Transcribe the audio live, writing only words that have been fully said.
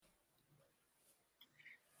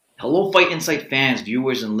Hello, Fight Insight fans,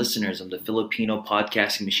 viewers, and listeners of the Filipino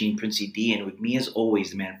podcasting machine, Princey D, and with me as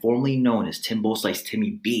always, the man formerly known as Timbo Slice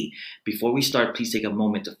Timmy B. Before we start, please take a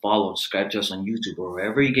moment to follow and subscribe to us on YouTube or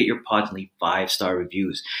wherever you get your pods and leave 5-star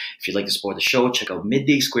reviews. If you'd like to support the show, check out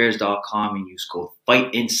middaysquares.com and use code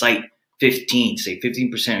FIGHTINSIGHT15 to save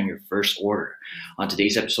 15% on your first order. On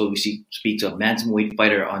today's episode, we speak to a bantamweight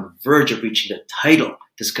fighter on the verge of reaching the title,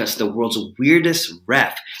 discuss the world's weirdest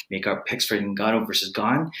ref, make our picks for Ngannou versus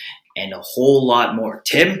Gane, and a whole lot more.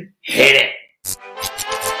 Tim, hit it!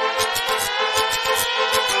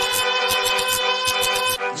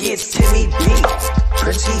 Yeah, it's Timmy B,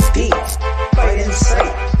 Princey D, Fight Insight.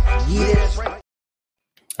 Yeah, that's right.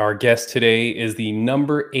 Our guest today is the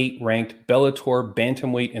number 8 ranked Bellator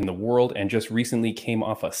bantamweight in the world and just recently came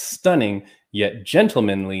off a stunning yet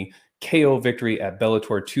gentlemanly KO victory at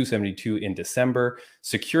Bellator 272 in December,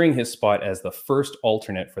 securing his spot as the first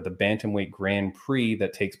alternate for the Bantamweight Grand Prix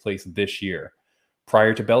that takes place this year.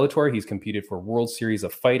 Prior to Bellator, he's competed for World Series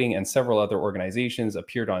of Fighting and several other organizations,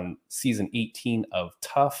 appeared on season 18 of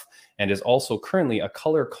Tough, and is also currently a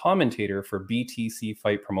color commentator for BTC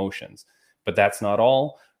Fight Promotions. But that's not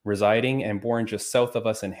all. Residing and born just south of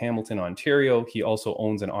us in Hamilton, Ontario, he also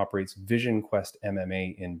owns and operates Vision Quest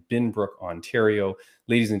MMA in Binbrook, Ontario.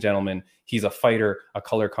 Ladies and gentlemen, he's a fighter, a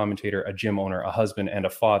color commentator, a gym owner, a husband, and a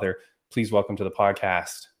father. Please welcome to the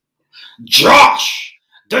podcast, Josh,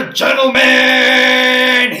 the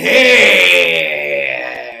gentleman here!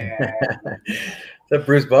 Is that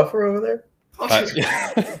Bruce Buffer over there?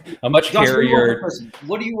 a much hairier.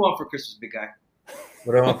 What do you want for Christmas, big guy?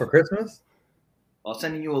 What do I want for Christmas? I'll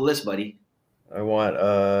send you a list, buddy. I want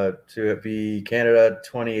to be Canada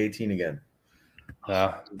 2018 again.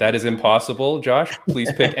 That is impossible, Josh.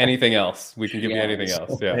 Please pick anything else. We can give you anything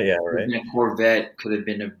else. Yeah, right. A Corvette could have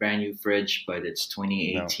been a brand new fridge, but it's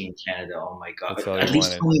 2018 Canada. Oh my God! At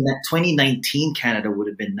least 2019 Canada would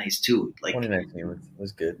have been nice too. Like 2019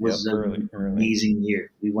 was good. Was an amazing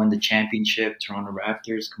year. We won the championship. Toronto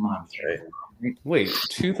Raptors. Come on, right. Wait,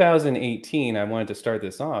 2018, I wanted to start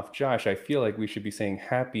this off. Josh, I feel like we should be saying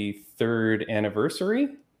happy 3rd anniversary.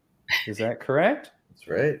 Is that correct? That's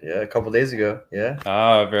right. Yeah, a couple days ago. Yeah.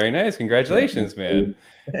 Very nice. Congratulations, man.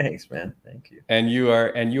 Thanks, man. Thank you. And you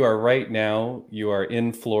are right now, you are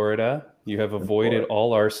in Florida. You have avoided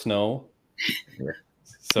all our snow. Yeah.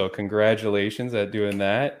 So congratulations at doing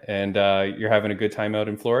that. And you're having a good time out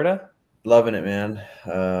in Florida? Loving it, man.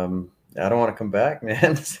 I don't want to come back, man.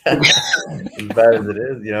 As bad as it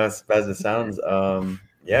is, as bad as it sounds.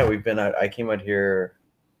 Yeah, I came out here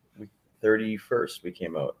 31st. We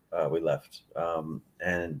came out, we left.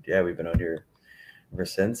 And yeah, we've been out here ever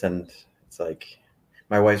since. And it's like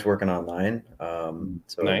my wife's working online.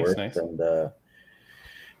 So nice, it works. Nice. And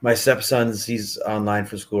my stepson's, he's online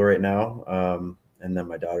for school right now. And then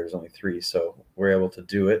my daughter's only 3. So we're able to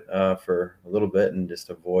do it for a little bit and just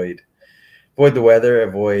avoid the weather,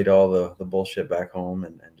 avoid all the bullshit back home,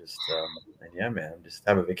 and just and yeah, man, just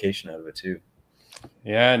have a vacation out of it too.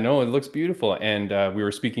 Yeah, no, it looks beautiful. And we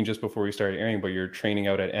were speaking just before we started airing, but you're training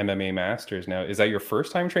out at MMA Masters now. Is that your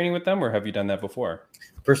first time training with them, or have you done that before?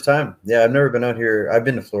 First time. Yeah, I've never been out here. I've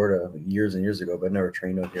been to Florida years and years ago, but never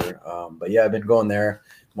trained out here. But yeah, I've been going there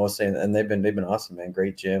mostly, and they've been awesome, man.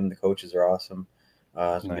 Great gym. The coaches are awesome.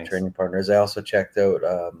 Some nice. good training partners. I also checked out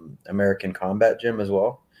American Combat Gym as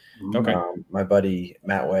well. Okay. My buddy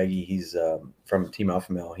Matt Waggy, he's from Team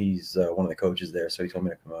Alpha Male. He's one of the coaches there, so he told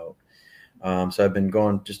me to come out. So I've been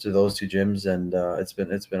going just to those 2 gyms, and it's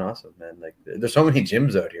been awesome, man. Like, there's so many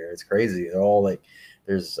gyms out here, it's crazy. They're all like,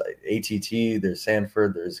 there's ATT, there's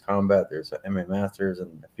Sanford, there's Combat, there's MMA Masters,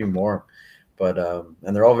 and a few more. But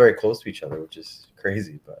and they're all very close to each other, which is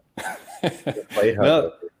crazy. But the fight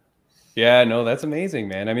hub. Yeah, no, that's amazing,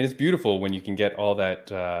 man. I mean, it's beautiful when you can get all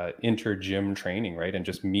that inter-gym training, right? And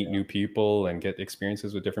just meet new people and get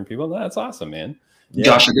experiences with different people. That's awesome, man. Yeah.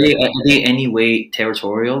 Josh, are they any way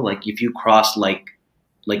territorial? Like, if you cross like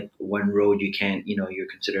one road, you can't, you're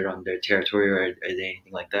considered on their territory, or are they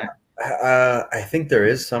anything like that? I think there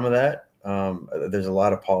is some of that. There's a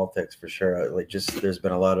lot of politics for sure. Like, there's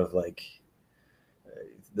been a lot of like,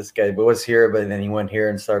 this guy was here, but then he went here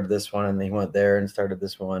and started this one, and then he went there and started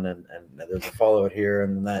this one, and there's a follow-out here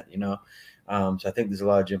and that, So I think there's a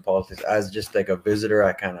lot of gym politics. As just like a visitor,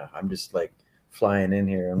 I'm just like flying in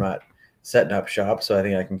here. I'm not setting up shop, so I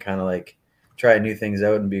think I can kind of like try new things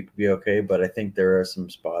out and be okay. But I think there are some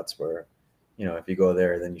spots where, if you go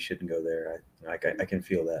there, then you shouldn't go there. I can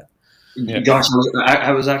feel that. Yeah. Josh,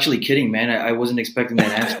 I was actually kidding, man. I wasn't expecting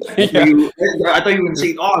that answer. I thought you were going to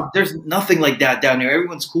say, "Oh, there's nothing like that down there.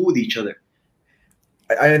 Everyone's cool with each other."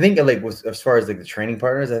 I think like as far as like the training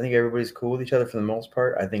partners, I think everybody's cool with each other for the most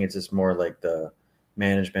part. I think it's just more like the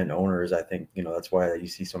management owners. I think, that's why you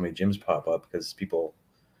see so many gyms pop up, because people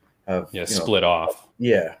have split off.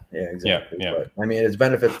 Yeah, exactly. Yeah. But I mean, it's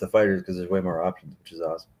benefits the fighters because there's way more options, which is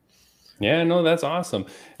awesome. Yeah, no, that's awesome.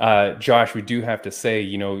 Josh, we do have to say,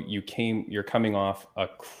 you're coming off a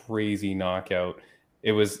crazy knockout.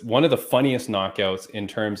 It was one of the funniest knockouts in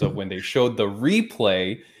terms of when they showed the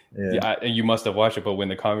replay. Yeah, you must have watched it, but when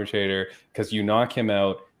the commentator, because you knock him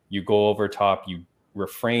out, you go over top, you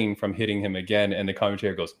refrain from hitting him again, and the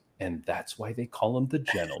commentator goes, and that's why they call him the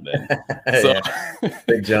gentleman. So,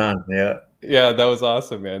 Big John, yeah. Yeah, that was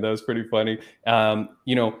awesome, man. That was pretty funny.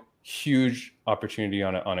 Huge opportunity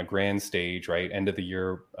on a grand stage, right? End of the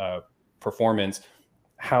year performance.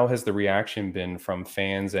 How has the reaction been from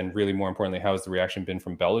fans, and really more importantly, how has the reaction been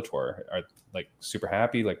from Bellator? Are like super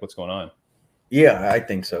happy? Like, what's going on? Yeah, I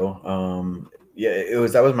think so.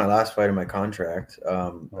 That was my last fight of my contract.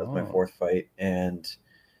 That was my fourth fight, and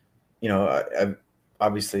I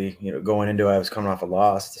obviously, going into it, I was coming off a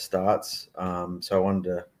loss to Stotts, so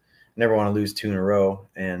I never want to lose two in a row,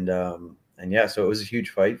 and yeah, so it was a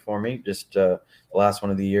huge fight for me. Just the last one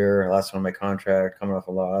of the year, last one of my contract, coming off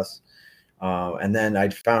a loss, and then I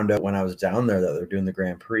found out when I was down there that they're doing the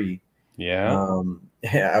Grand Prix. Yeah,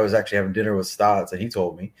 I was actually having dinner with Stotts, and he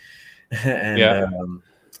told me.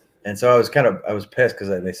 And so I was pissed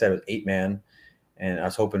because they said it was 8-man, and I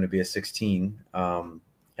was hoping to be a 16. And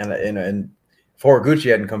if Horiguchi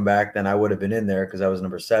hadn't come back, then I would have been in there because I was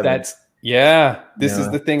number 7. This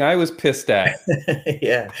is the thing I was pissed at.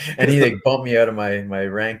 Yeah, and he bumped me out of my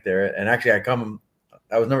rank there. And actually, I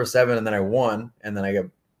was number 7, and then I won, and then I got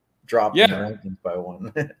dropped in the rankings by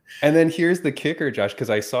 1. And then here's the kicker, Josh, because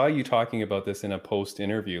I saw you talking about this in a post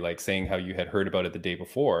interview, like saying how you had heard about it the day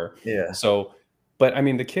before. Yeah. So, but I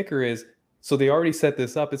mean, the kicker is, so they already set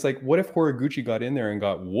this up. It's like, what if Horiguchi got in there and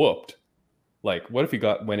got whooped? Like, what if he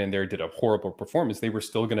went in there, did a horrible performance? They were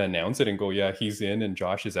still going to announce it and go, yeah, he's in and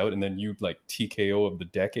Josh is out. And then you like TKO of the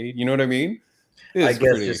decade. You know what I mean? I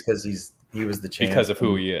guess just because he was the champ because of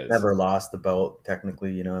who he is. Never lost the belt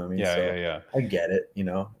technically, you know what I mean? Yeah. I get it,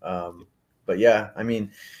 but yeah, I mean,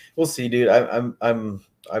 we'll see, dude. Obviously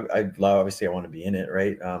I want to be in it,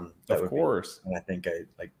 right? Of course. And I think I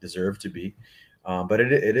deserve to be. But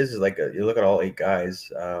it is like you look at all 8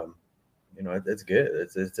 guys, it's good.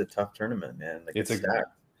 It's a tough tournament, man. Like, it's stacked.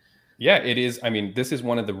 Yeah, it is. I mean, this is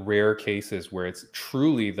one of the rare cases where it's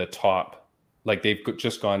truly the top. Like, they've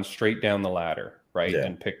just gone straight down the ladder, right? Yeah.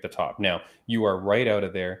 And picked the top. Now, you are right out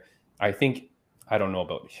of there. I think, I don't know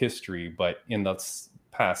about history, but in the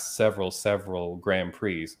past several Grand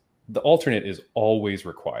Prix, the alternate is always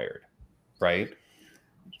required, right?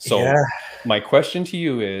 So my question to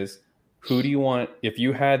you is, who do you want, if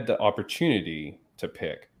you had the opportunity to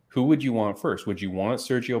pick, who would you want first? Would you want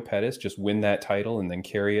Sergio Pettis just win that title and then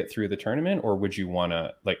carry it through the tournament? Or would you want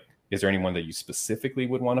to, is there anyone that you specifically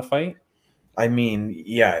would want to fight? I mean,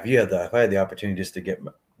 yeah, if I had the opportunity just to get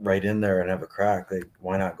right in there and have a crack,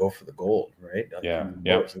 why not go for the gold, right? Yeah.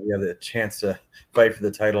 So we have the chance to fight for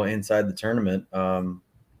the title inside the tournament. 100%.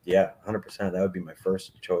 That would be my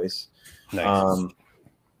first choice.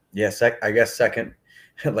 Nice. I guess second,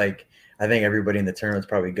 I think everybody in the tournament's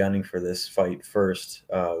probably gunning for this fight first.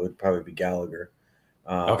 Would probably be Gallagher.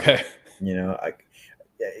 Okay.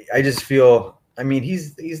 I just feel. I mean,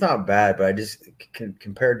 he's not bad, but I just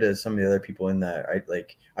compared to some of the other people in that,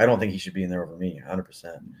 I don't think he should be in there over me,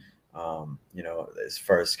 100%. As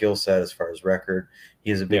far as skill set, as far as record,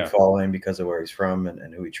 he has a big following because of where he's from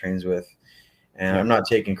and who he trains with. And I'm not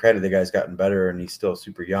taking credit. The guy's gotten better, and he's still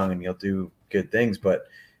super young, and he'll do good things. But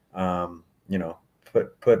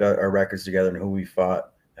put our records together and who we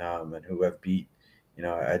fought and who I've beat,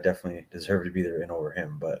 I definitely deserve to be there and over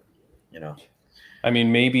him. But I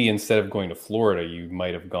mean, maybe instead of going to Florida, you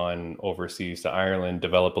might have gone overseas to Ireland,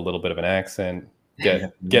 develop a little bit of an accent,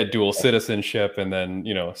 get dual citizenship, and then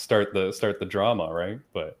start the drama, right?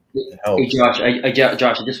 But hey, Josh, I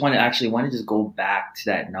just want to just go back to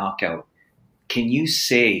that knockout. Can you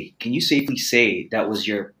safely say that was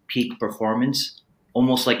your peak performance,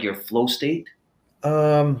 almost like your flow state?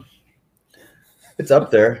 It's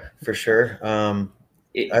up there for sure.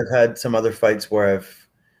 I've had some other fights where I've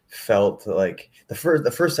felt like the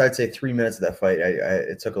first I'd say 3 minutes of that fight,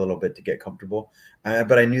 it took a little bit to get comfortable,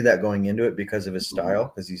 but I knew that going into it because of his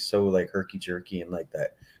style, because he's so like herky jerky and like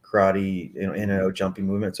that karate, in and out jumping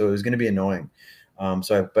movement. So it was going to be annoying.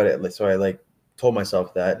 So I told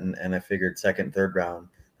myself that, and I figured second, third round,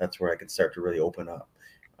 that's where I could start to really open up.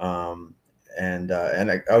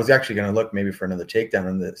 I was actually going to look maybe for another takedown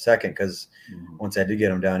in the second, because once I did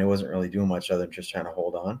get him down, he wasn't really doing much other than just trying to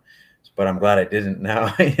hold on. But I'm glad I didn't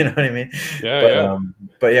now. You know what I mean? Yeah.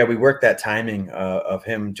 But yeah, we worked that timing of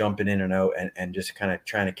him jumping in and out and just kind of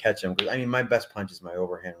trying to catch him. Because I mean, my best punch is my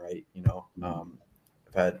overhand right. You know,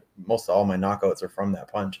 I've had most of all my knockouts are from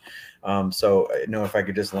that punch. So you know, if I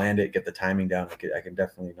could just land it, get the timing down, I can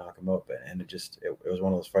definitely knock him out. And it was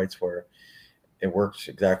one of those fights where it worked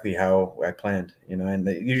exactly how I planned. You know, and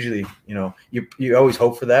usually, you know, you always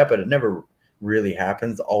hope for that, but it never really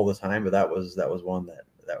happens all the time. But that was one that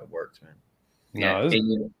worked, man. Yeah.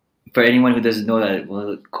 No, for anyone who doesn't know that,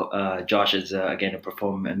 well, Josh is again a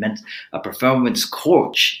performance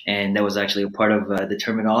coach, and that was actually a part of the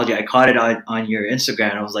terminology. I caught it on your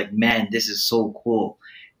Instagram. I was like, man, this is so cool.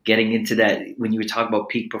 Getting into that when you were talking about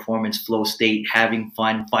peak performance, flow state, having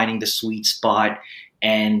fun, finding the sweet spot,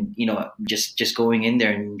 and you know, just going in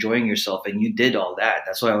there and enjoying yourself. And you did all that.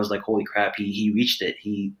 That's why I was like, holy crap, he reached it.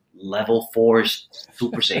 He level 4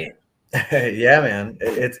 Super Saiyan. Yeah, man,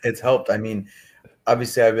 it's helped. I mean,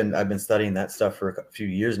 obviously I've been studying that stuff for a few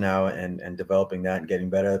years now and developing that and getting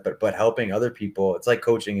better, but helping other people. It's like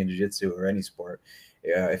coaching in jiu-jitsu or any sport.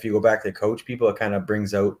 If you go back to coach people, it kind of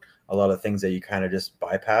brings out a lot of things that you kind of just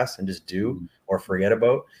bypass and just do or forget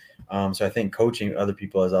about. So I think coaching other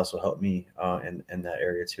people has also helped me in that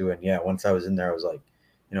area too. And yeah, once I was in there, I was like,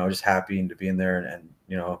 you know, just happy to be in there and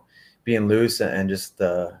you know, being loose and just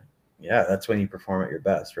yeah, that's when you perform at your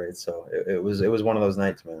best, right? So it was one of those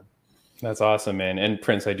nights, man. That's awesome, man. And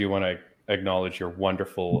Prince, I do want to acknowledge your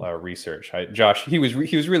wonderful research. Josh, he was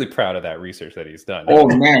really proud of that research that he's done. Oh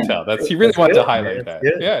man, he really wanted to highlight that.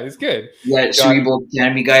 Good. Yeah, it's good. Yeah, Cerebral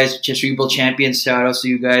Academy guys, Cerebral champions. Shout out to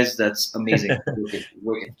you guys. That's amazing.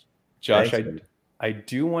 Working. Josh, I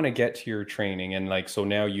do want to get to your training, and like, so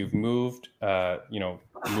now you've moved,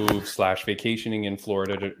 vacationing in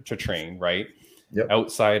Florida to train, right? Yep.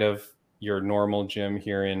 Outside of your normal gym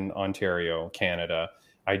here in Ontario, Canada.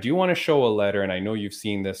 I do want to show a letter, and I know you've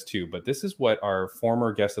seen this too, but this is what our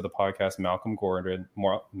former guest of the podcast, Malcolm Gordon,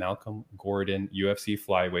 UFC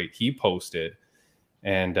flyweight, he posted.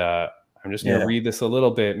 And I'm just going to read this a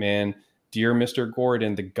little bit, man. Dear Mr.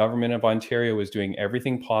 Gordon, the government of Ontario is doing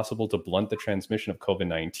everything possible to blunt the transmission of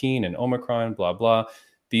COVID-19 and Omicron, blah, blah.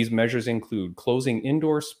 These measures include closing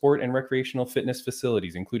indoor sport and recreational fitness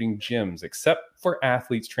facilities, including gyms, except for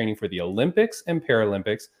athletes training for the Olympics and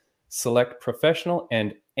Paralympics, select professional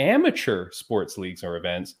and amateur sports leagues or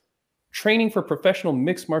events. Training for professional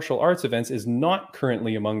mixed martial arts events is not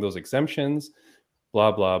currently among those exemptions.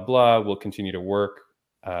 Blah, blah, blah. We'll continue to work.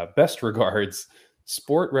 Best regards,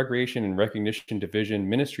 Sport, Recreation, and Recognition Division,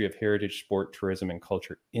 Ministry of Heritage, Sport, Tourism, and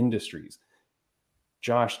Culture Industries.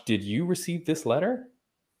 Josh, did you receive this letter?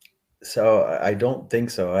 So I don't think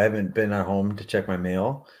so. I haven't been at home to check my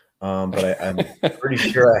mail, but I'm pretty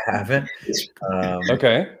sure I haven't.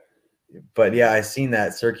 Okay. But yeah, I seen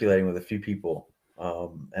that circulating with a few people,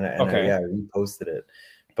 and I reposted it.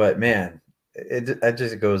 But man, it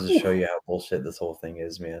just goes to show you how bullshit this whole thing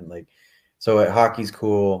is, man. Like, so hockey's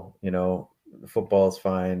cool, you know, football is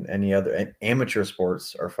fine. Any other amateur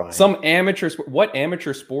sports are fine. Some amateur sport. What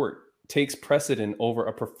amateur sport takes precedent over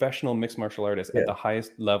a professional mixed martial artist at the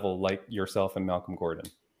highest level, like yourself and Malcolm Gordon?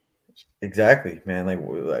 Exactly, man. Like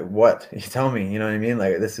what? You tell me. You know what I mean?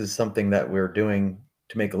 Like, this is something that we're doing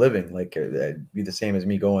to make a living. Like, it'd be the same as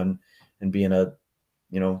me going and being a,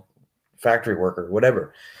 you know, factory worker,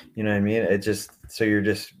 whatever. You know what I mean? It just, so you're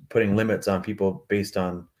just putting limits on people based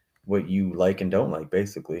on what you like and don't like,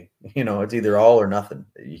 basically. You know, it's either all or nothing.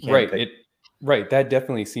 You can't pick. Right. That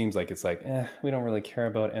definitely seems like it's like, we don't really care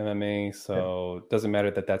about MMA, so it doesn't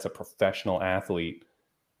matter that that's a professional athlete.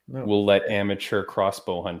 No. We'll let amateur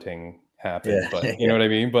crossbow hunting happen. But you know what I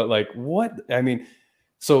mean? But like, what? I mean,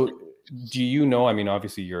 so do you know, I mean,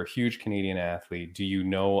 obviously you're a huge Canadian athlete. Do you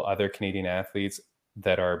know other Canadian athletes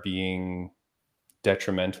that are being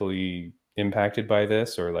detrimentally impacted by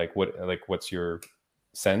this? Or what's your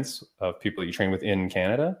sense of people you train with in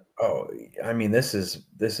Canada? Oh, I mean, this has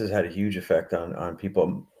had a huge effect on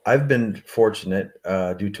people. I've been fortunate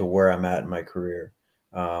due to where I'm at in my career.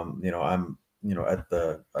 I've been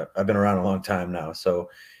around a long time now. So,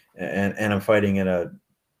 and I'm fighting in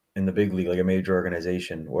the big league, like a major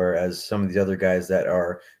organization, whereas some of these other guys that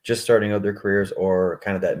are just starting out their careers or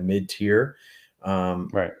kind of that mid tier,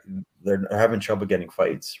 they're having trouble getting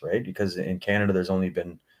fights, right? Because in Canada, there's only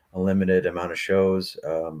been a limited amount of shows.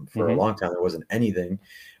 For a long time, there wasn't anything.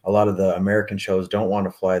 A lot of the American shows don't want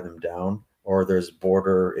to fly them down, or there's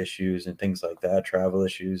border issues and things like that, travel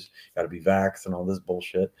issues, got to be vaxxed and all this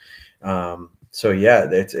bullshit. So yeah,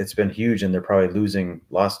 it's been huge, and they're probably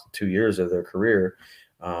lost 2 years of their career.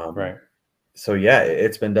 Right. So yeah,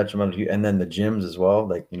 it's been detrimental to you. And then the gyms as well.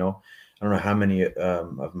 Like, I don't know how many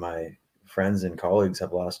of my friends and colleagues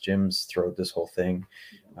have lost gyms throughout this whole thing.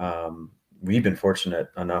 We've been fortunate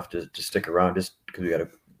enough to stick around just because we got a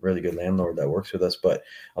really good landlord that works with us, but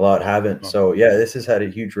a lot haven't. Oh. So yeah, this has had a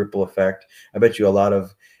huge ripple effect. I bet you a lot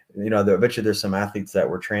of, I bet you there's some athletes that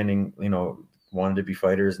were training, wanted to be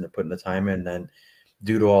fighters and they're putting the time in. Then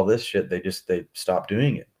due to all this shit, they stopped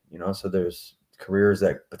doing it, so there's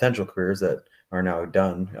potential careers that are now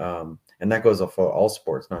done. And that goes for all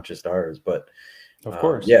sports, not just ours, but Of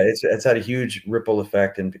course. yeah, it's had a huge ripple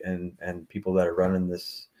effect, and people that are running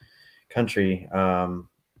this country,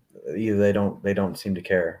 either they don't seem to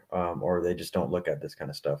care, or they just don't look at this kind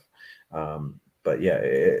of stuff. But yeah,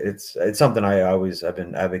 it's something I've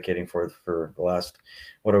been advocating for the last,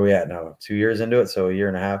 what are we at now? 2 years into it, so a year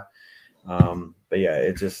and a half. But yeah,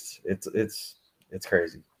 it's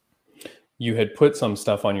crazy. You had put some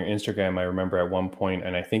stuff on your Instagram, I remember at one point,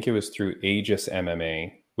 and I think it was through Aegis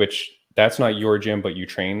MMA, which that's not your gym, but you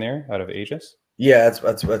train there out of Aegis. Yeah,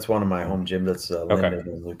 that's one of my home gym. That's Okay. Lyndon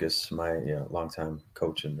and Lucas, my longtime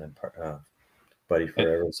coach and buddy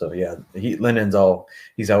forever. So yeah,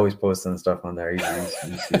 he's always posting stuff on there. He's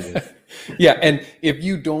Yeah, and if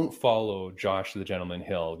you don't follow Josh the Gentleman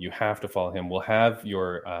Hill, you have to follow him. We'll have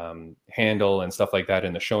your handle and stuff like that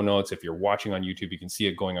in the show notes. If you're watching on YouTube, you can see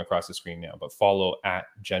it going across the screen now. But follow at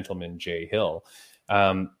Gentleman J Hill.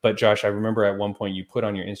 But Josh, I remember at one point you put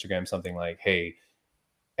on your Instagram something like, "Hey,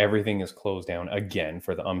 everything is closed down again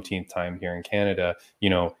for the umpteenth time here in Canada.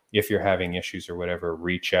 If you're having issues or whatever,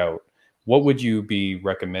 reach out." What would you be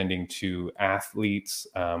recommending to athletes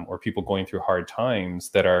or people going through hard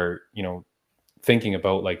times that are, thinking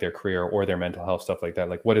about like their career or their mental health, stuff like that?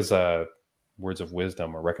 Like, what is words of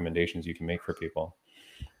wisdom or recommendations you can make for people?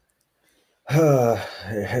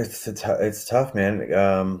 It's tough,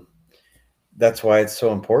 man. That's why it's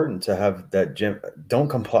so important to have that gym. Don't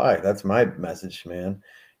comply. That's my message, man.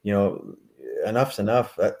 Enough's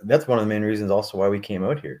enough. That's one of the main reasons also why we came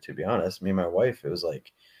out here, to be honest. Me and my wife, it was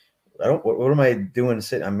like, what am I doing to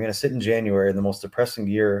sit? I'm going to sit in January, the most depressing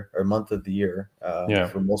year or month of the year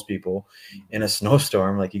for most people, in a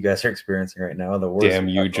snowstorm like you guys are experiencing right now. The worst. Damn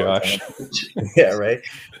you, Josh. Yeah, right.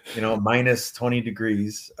 Minus 20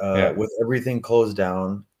 degrees with everything closed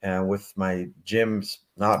down, and with my gyms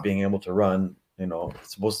not being able to run,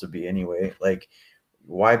 it's supposed to be anyway. Like,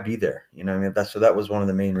 why be there? That was one of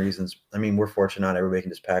the main reasons. I mean, we're fortunate not everybody can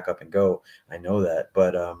just pack up and go. I know that,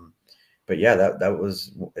 but yeah, it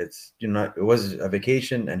was a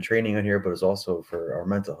vacation and training on here, but it's also for our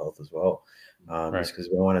mental health as well. Just because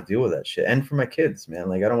we don't want to deal with that shit. And for my kids, man,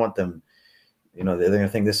 like, I don't want them, they're going to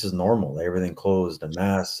think this is normal, like everything closed and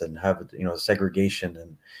masks and have, segregation,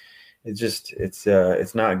 and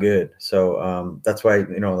it's not good. So, that's why,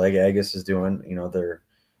 like Aegis is doing,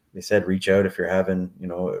 they said, reach out if you're having,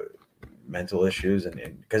 mental issues, and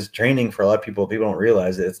because training for a lot of people don't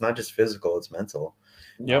realize it. It's not just physical, it's mental.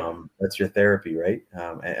 Yep. That's your therapy, right?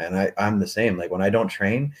 And I'm the same. Like, when I don't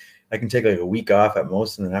train, I can take like a week off at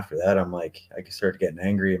most, and then after that, I'm like, I can start getting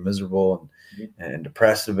angry and miserable and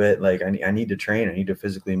depressed a bit. Like, I need to train. I need to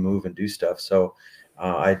physically move and do stuff. So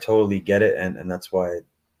I totally get it, and that's why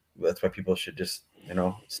people should just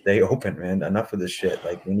stay open, man. Enough of this shit.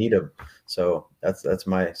 Like, we need them. So that's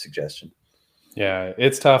my suggestion. Yeah,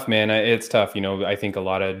 it's tough, man. It's tough. I think a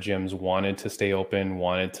lot of gyms wanted to stay open,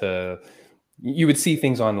 you would see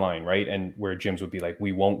things online, right? And where gyms would be like,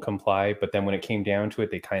 we won't comply. But then when it came down to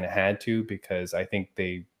it, they kind of had to, because I think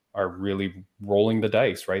they are really rolling the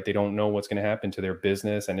dice, right? They don't know what's going to happen to their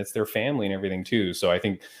business, and it's their family and everything too. So I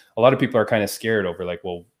think a lot of people are kind of scared over like,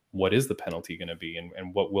 well, what is the penalty going to be,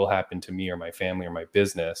 and what will happen to me or my family or my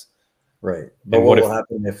business? Right. But what will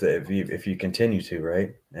happen if you continue to,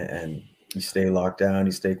 right? And you stay locked down,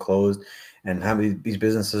 you stay closed, and how many these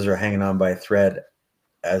businesses are hanging on by a thread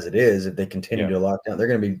as it is. If they continue to lock down, you're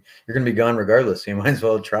going to be gone regardless. So you might as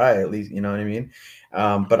well try, at least, you know what I mean?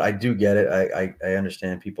 But I do get it. I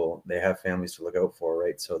understand people, they have families to look out for,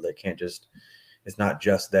 right? So they can't it's not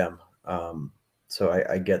just them. So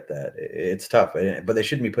I get that. It's tough, but they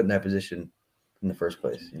shouldn't be put in that position in the first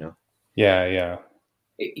place, Yeah.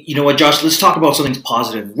 You know what, Josh? Let's talk about something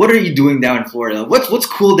positive. What are you doing down in Florida? What's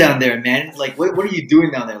cool down there, man? Like, what are you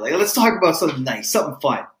doing down there? Like, let's talk about something nice, something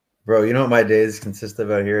fun. Bro, you know what my days consist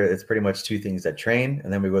of out here? It's pretty much two things: that train,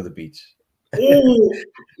 and then we go to the beach. Oh,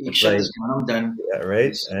 shut this down. I'm done. Yeah,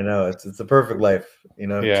 right. I know it's the perfect life,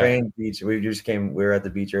 Train, beach. We were at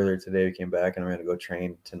the beach earlier today. We came back, and we're gonna go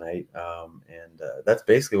train tonight. And that's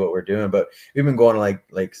basically what we're doing. But we've been going to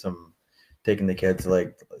like some taking the kids to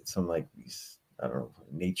like some like these, I don't know,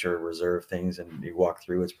 nature reserve things, and you walk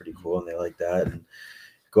through. It's pretty cool, and they like that. And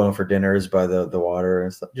going for dinners by the water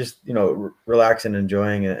and stuff. Just relaxing,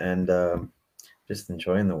 enjoying it, and just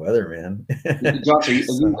enjoying the weather, man. Josh,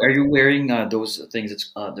 are you wearing those things?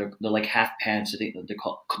 It's they're like half pants.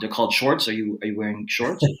 They're called shorts. Are you wearing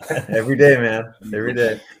shorts? Every day, man. Every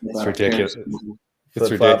day. It's ridiculous. It's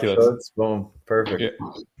Flip-flop ridiculous. shorts, boom, perfect. Yeah.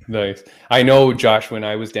 Nice. I know, Josh, when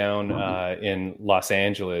I was down in Los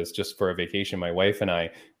Angeles just for a vacation, my wife and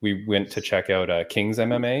we went to check out King's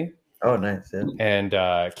MMA. Oh, nice. Yeah. And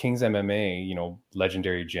King's MMA,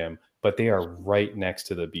 legendary gym, but they are right next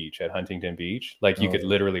to the beach at Huntington Beach. Like you could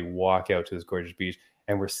literally walk out to this gorgeous beach,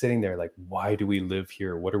 and we're sitting there like, why do we live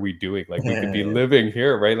here? What are we doing? Like we could be living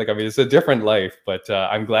here, right? Like, I mean, it's a different life, but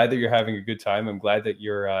I'm glad that you're having a good time. I'm glad that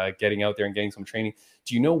you're getting out there and getting some training.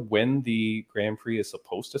 Do you know when the Grand Prix is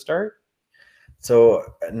supposed to start? So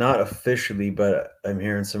not officially, but I'm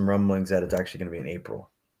hearing some rumblings that it's actually going to be in April.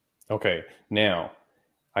 Okay. Now,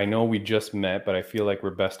 I know we just met, but I feel like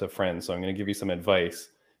we're best of friends. So I'm going to give you some advice,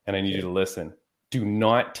 and I need you to listen. Do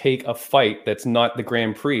not take a fight that's not the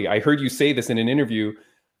Grand Prix. I heard you say this in an interview.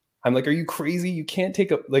 I'm like, are you crazy? You can't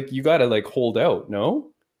take you got to hold out. No?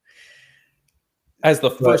 As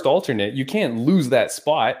the first alternate, you can't lose that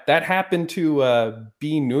spot. That happened to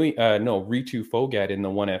Ritu Phogat in the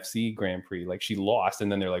 1FC Grand Prix. Like she lost,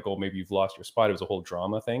 and then they're like, oh, maybe you've lost your spot. It was a whole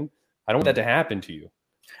drama thing. I don't want that to happen to you.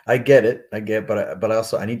 I get it, but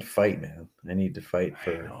also I need to fight, man. I need to fight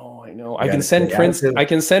for. I know. I can send Prince. I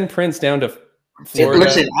can send Prince down to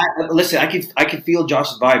Florida. Listen. I can feel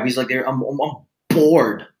Josh's vibe. He's like, I'm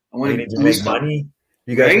bored. I want to make money.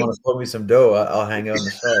 You guys want to throw me some dough? I'll hang out on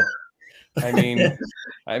the shelf.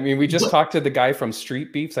 I mean, we just talked to the guy from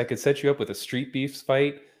Street Beefs. I could set you up with a Street Beefs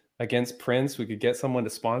fight against Prince. We could get someone to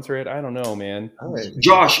sponsor it. I don't know, man. Right.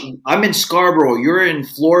 Josh, I'm in Scarborough. You're in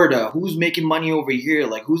Florida. Who's making money over here?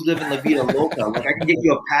 Like, who's living La Vida Loca? Like, I can get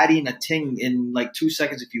you a patty and a ting in like 2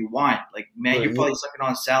 seconds if you want. Like, man, you're probably sucking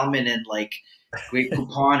on salmon and like Great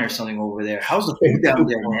Coupon or something over there. How's the food down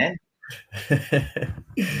there, man?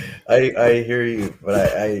 I hear you,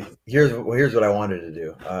 but here's what I wanted to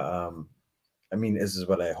do. I mean, this is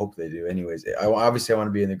what I hope they do. Anyways, I want to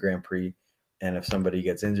be in the Grand Prix. And if somebody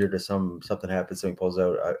gets injured or something happens, something pulls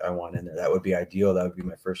out, I want in there. That would be ideal. That would be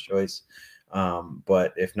my first choice.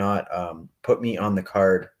 But if not, put me on the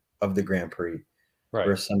card of the Grand Prix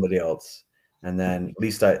versus somebody else. And then at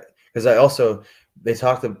least they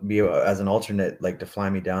talked to me as an alternate, like to fly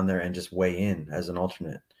me down there and just weigh in as an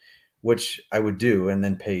alternate, which I would do, and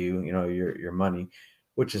then pay you, your money,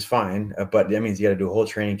 which is fine. But that means you got to do a whole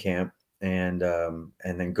training camp and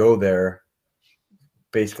then go there,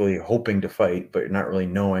 basically hoping to fight, but you're not really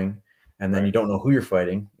knowing. And then you don't know who you're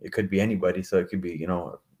fighting. It could be anybody. So it could be,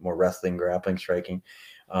 more wrestling, grappling, striking.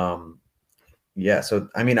 So,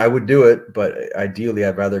 I mean, I would do it, but ideally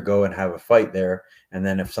I'd rather go and have a fight there. And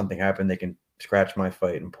then if something happened, they can scratch my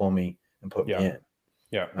fight and pull me and put me in.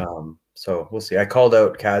 Yeah. So we'll see. I called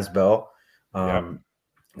out Kaz Bell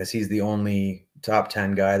because he's the only top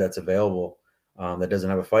 10 guy that's available that doesn't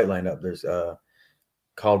have a fight lined up. There's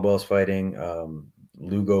Caldwell's fighting,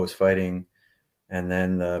 Lugo's fighting, and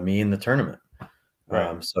then me in the tournament.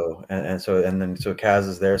 Right. So Kaz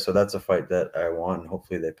is there. So that's a fight that I want. And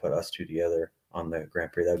hopefully they put us two together on the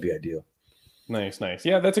Grand Prix. That'd be ideal. Nice.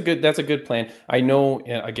 Yeah, that's a good plan. I know,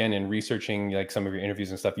 again, in researching like some of your interviews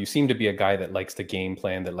and stuff, you seem to be a guy that likes to game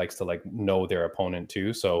plan, that likes to like know their opponent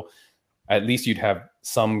too. So at least you'd have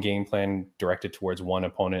some game plan directed towards one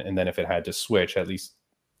opponent, and then if it had to switch, at least,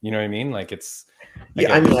 you know what I mean? Like it's.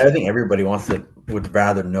 Yeah, I mean, I think everybody would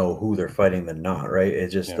rather know who they're fighting than not, right?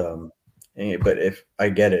 It's just, but if I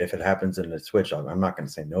get it, if it happens in the switch, I'm not going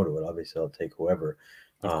to say no to it. Obviously, I'll take whoever.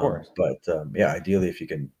 Of course. But ideally, if you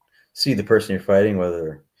can see the person you're fighting,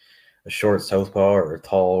 whether a short southpaw or a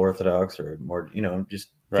tall orthodox or more, just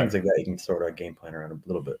things like that, you can sort of game plan around a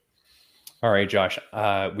little bit. All right, Josh,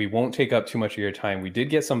 we won't take up too much of your time. We did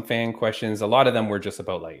get some fan questions. A lot of them were just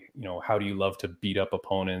about like, how do you love to beat up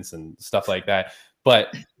opponents and stuff like that.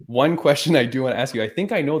 But one question I do want to ask you, I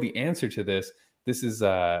think I know the answer to this. This is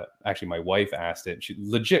actually my wife asked it.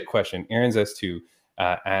 Legit question. Aaron's S2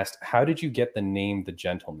 asked, how did you get the name The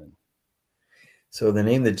Gentleman? So the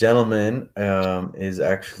name The Gentleman is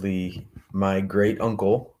actually my great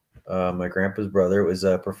uncle, my grandpa's brother. Was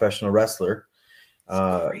a professional wrestler.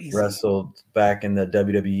 Wrestled back in the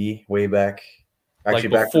WWE way back. Actually,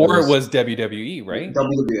 like before it was WWE, right?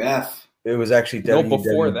 WWF. It was actually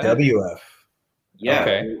WWF. Yeah.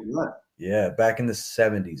 Okay. Yeah, back in the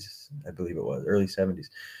 70s, I believe it was, early 70s.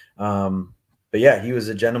 But yeah, he was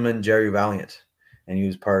a gentleman, Jerry Valiant. and he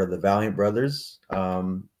was part of the Valiant Brothers.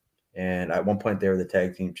 And at one point they were the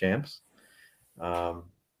tag team champs.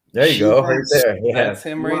 There you go, right there. Yeah, That's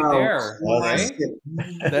him right there, right?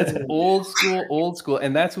 That's old school,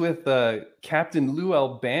 and that's with Captain Lou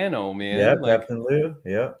Albano, man. Yeah, Captain Lou.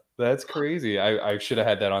 Yeah, that's crazy. I should have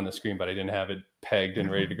had that on the screen, but I didn't have it pegged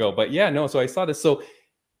and ready to go. But yeah, no. So I saw this. So,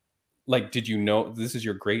 like, did you know this is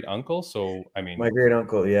your great uncle? So I mean, my great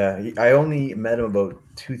uncle. Yeah, I only met him about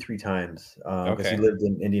 2-3 times because he lived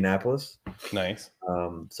in Indianapolis. Nice.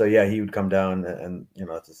 So yeah, he would come down, and you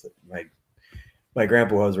know, just my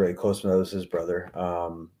grandpa was really close to me. That was his brother.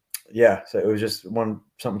 Yeah, so it was just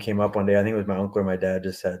something came up one day. I think it was my uncle or my dad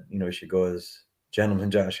just said, you know, we should go as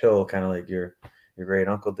Gentleman Josh Hill, kind of like your great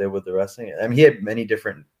uncle did with the wrestling. I mean, he had many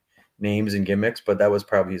different names and gimmicks, but that was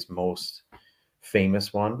probably his most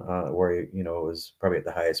famous one, where you know, it was probably at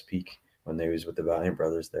the highest peak when they was with the Valiant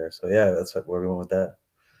Brothers there. So yeah, that's where we went with that.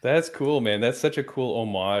 That's cool, man. That's such a cool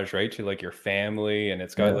homage, right, to like your family, and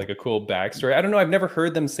it's got like a cool backstory. I don't know. I've never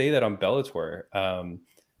heard them say that on Bellator.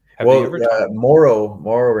 Mauro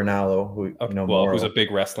Ranallo, who you know, who's a big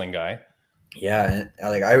wrestling guy. Yeah, and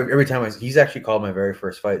like every time he's actually called my very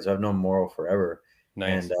first fight, so I've known Mauro forever.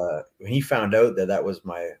 Nice. And when he found out that was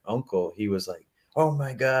my uncle, he was like, "Oh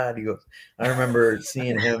my God!" He goes, "I remember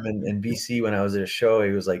seeing him in BC when I was at a show.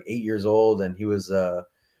 He was like 8 years old, and he was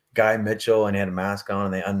Guy Mitchell, and he had a mask on,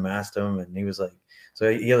 and they unmasked him, and he was like,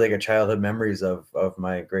 so he had like a childhood memories of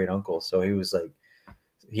my great uncle. So he was like,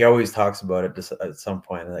 he always talks about it just at some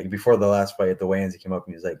point. Like before the last fight at the weigh-ins, he came up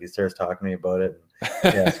and he starts talking to me about it.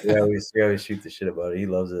 And yeah, so we always shoot the shit about it. He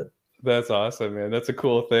loves it. That's awesome, man. That's a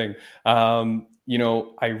cool thing. You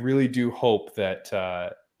know, I really do hope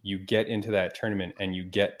that you get into that tournament and you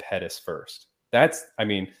get Pettis first. That's, I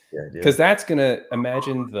mean, because that's gonna,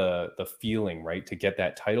 imagine the feeling, right, to get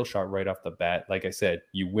that title shot right off the bat. Like I said,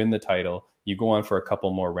 you win the title, you go on for a couple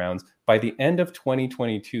more rounds. By the end of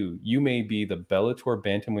 2022, you may be the Bellator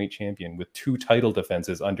bantamweight champion with 2 title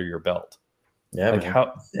defenses under your belt. Yeah, like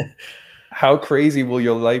how crazy will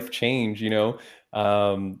your life change? You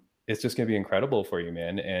know, it's just gonna be incredible for you,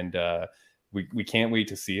 man. And we can't wait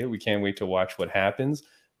to see it. We can't wait to watch what happens.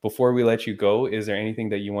 Before we let you go, is there anything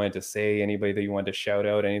that you wanted to say? Anybody that you wanted to shout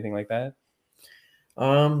out? Anything like that?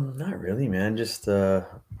 Not really, man. Just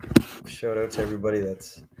shout out to everybody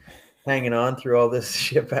that's hanging on through all this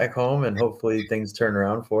shit back home, and hopefully things turn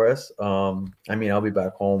around for us. I mean, I'll be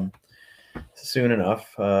back home soon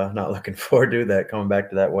enough. Not looking forward to that, coming back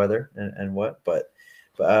to that weather and what, but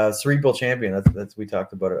Cerebral Champion. That's we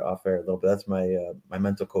talked about it off air a little bit. That's my my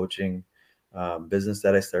mental coaching business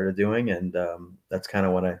that I started doing, and that's kind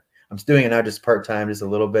of what I'm doing it now, just part-time, just a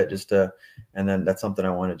little bit, and then that's something I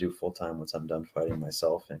want to do full-time once I'm done fighting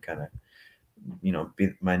myself, and kind of, you know, be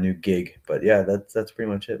my new gig. But yeah, that's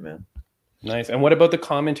pretty much it, man. Nice. And what about the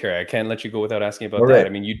commentary? I can't let you go without asking about that. I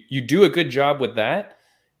mean, you do a good job with that,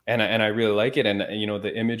 and I really like it. And you know,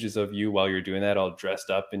 the images of you while you're doing that, all dressed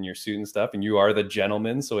up in your suit and stuff, and you are the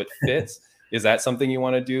gentleman, so it fits. Is that something you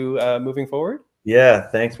want to do moving forward? Yeah,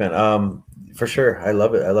 thanks, man. For sure. I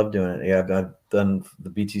love it. I love doing it. Yeah, I've done the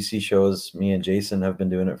BTC shows. Me and Jason have been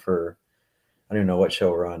doing it for, I don't even know what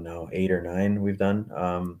show we're on now, 8 or 9 we've done.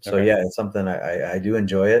 So okay. Yeah, it's something I do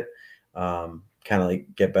enjoy it. Kind of like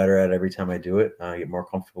get better at it every time I do it. Get more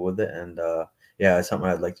comfortable with it. And yeah, it's something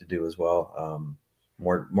I'd like to do as well.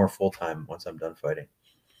 More full-time once I'm done fighting.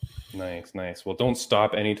 Nice. Well, don't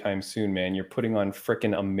stop anytime soon, man. You're putting on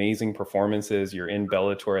freaking amazing performances. You're in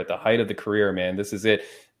Bellator at the height of the career, man. This is it.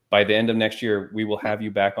 By the end of next year, we will have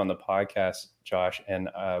you back on the podcast, Josh, and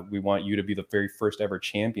we want you to be the very first ever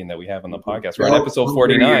champion that we have on the podcast. We're on episode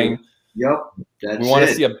 49. Yep. We want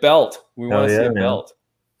to see a belt. We want to see a belt.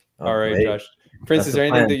 All right, Josh. Prince, is there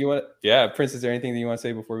anything that you want? Yeah, Prince, is there anything that you want to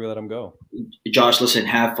say before we let him go? Josh, listen,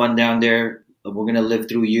 have fun down there. We're gonna live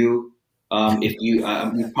through you. If you,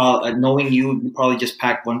 knowing you probably just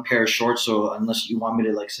packed 1 pair of shorts. So unless you want me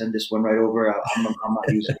to like send this one right over, I'm not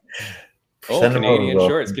using it. Oh, Canadian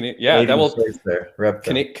shorts. Yeah, that will.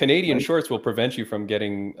 Canadian right. Shorts will prevent you from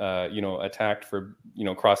getting, attacked for,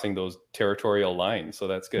 crossing those territorial lines. So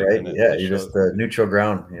that's good. Right. Yeah, you're just the neutral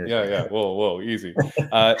ground. Yeah. Whoa, easy.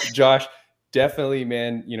 Josh, definitely,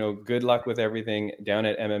 man. Good luck with everything down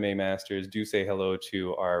at MMA Masters. Do say hello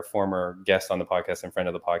to our former guest on the podcast and friend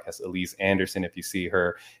of the podcast, Elise Anderson, if you see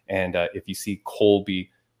her, and if you see Colby,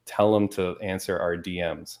 tell him to answer our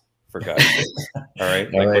DMs. For God's sake. All right.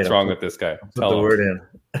 What's wrong with this guy? Put the word in.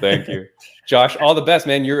 Thank you. Josh, all the best,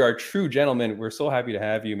 man. You're a true gentleman. We're so happy to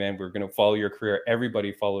have you, man. We're going to follow your career.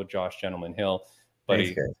 Everybody follow Josh Gentleman Hill.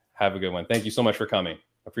 Buddy, have a good one. Thank you so much for coming.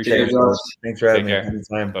 Appreciate it. Thanks for having me.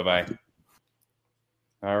 Anytime. Bye-bye.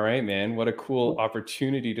 All right, man. What a cool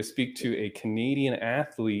opportunity to speak to a Canadian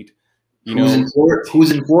athlete. Who's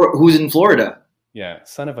in Florida? Yeah,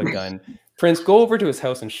 son of a gun. Prince, go over to his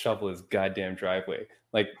house and shovel his goddamn driveway.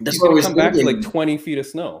 Like, That's he's what I gonna was come back with like thinking. 20 feet of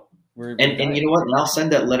snow. We're And dying. you know what? And I'll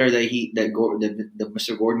send that letter the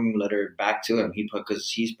Mr. Gordon letter back to him. Because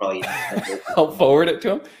he's probably I'll forward it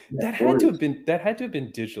to him. Yeah, That had to have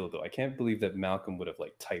been digital though. I can't believe that Malcolm would have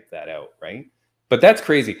like typed that out, right? But that's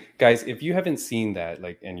crazy, guys. If you haven't seen that,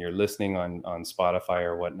 like, and you're listening on Spotify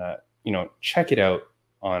or whatnot, you know, check it out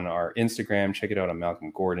on our Instagram. Check it out on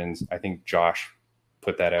Malcolm Gordon's. I think Josh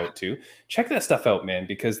put that out too. Check that stuff out, man,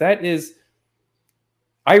 because that is.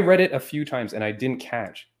 I read it a few times and I didn't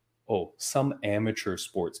catch. Oh, some amateur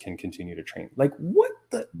sports can continue to train. Like, what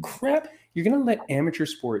the crap? You're going to let amateur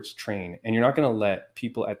sports train and you're not going to let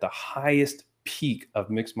people at the highest peak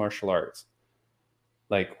of mixed martial arts.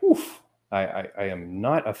 Like, oof, I am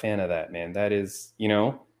not a fan of that, man. That is, you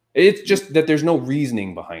know, it's just that there's no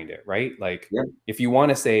reasoning behind it, right? Like, if you want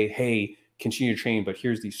to say, hey, continue to train, but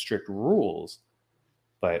here's these strict rules.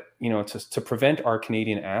 But, you know, to prevent our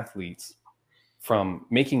Canadian athletes from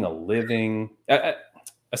making a living,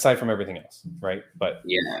 aside from everything else, right? But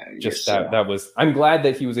just that was, I'm glad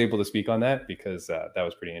that he was able to speak on that because that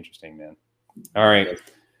was pretty interesting, man. All right.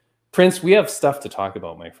 Prince, we have stuff to talk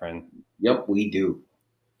about, my friend. Yep, we do.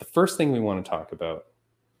 The first thing we want to talk about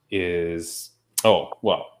is,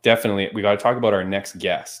 definitely, we got to talk about our next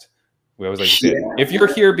guest. We always like to say, if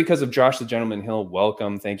you're here because of Josh the Gentleman Hill,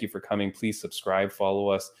 welcome. Thank you for coming. Please subscribe, follow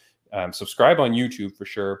us. Subscribe on YouTube for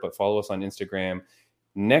sure, but follow us on Instagram.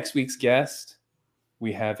 Next week's guest,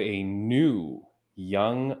 we have a new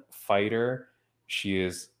young fighter. She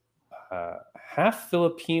is half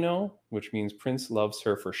Filipino, which means Prince loves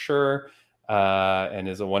her for sure, and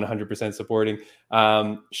is a 100% supporting.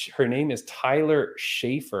 Her name is Tyler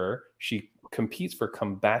Schaefer. She competes for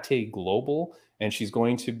Combate Global, and she's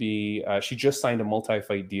going to be, she just signed a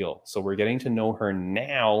multi-fight deal. So we're getting to know her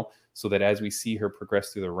now so that as we see her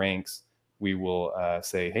progress through the ranks, we will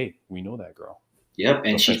say, hey, we know that girl. Yep,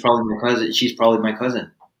 and she's probably my cousin. She's probably my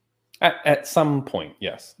cousin. At some point,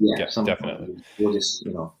 yes. Yeah, definitely. Point. We'll just,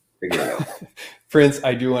 figure it out. Prince,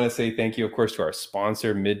 I do want to say thank you, of course, to our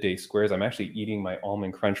sponsor, Midday Squares. I'm actually eating my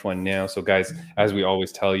almond crunch one now. So, guys, as we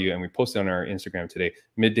always tell you, and we posted on our Instagram today,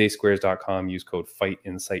 middaysquares.com. Use code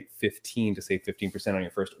FIGHTINSIGHT15 to save 15% on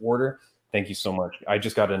your first order. Thank you so much. I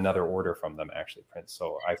just got another order from them, actually, Prince.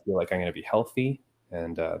 So I feel like I'm going to be healthy,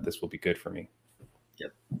 and this will be good for me.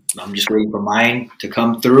 Yep. I'm just waiting for mine to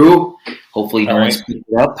come through. Hopefully no one's picked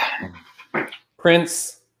it up.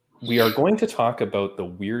 Prince, we are going to talk about the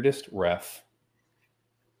weirdest ref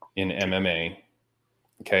in MMA.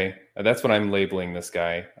 Okay, that's what I'm labeling this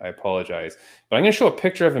guy. I apologize. But I'm going to show a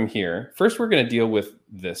picture of him here. First, we're going to deal with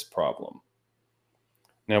this problem.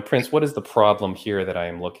 Now, Prince, what is the problem here that I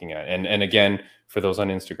am looking at? And again, for those on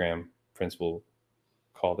Instagram, Prince will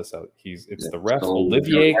call this out. It's the ref,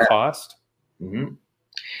 Olivier Coste. Mm-hmm.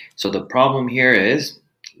 So the problem here is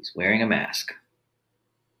he's wearing a mask.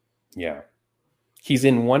 Yeah. He's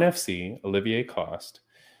in ONE FC, Olivier Coste.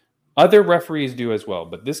 Other referees do as well,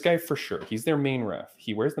 but this guy for sure, he's their main ref.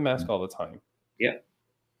 He wears the mask all the time. Yeah.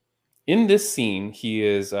 In this scene, he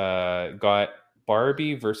is got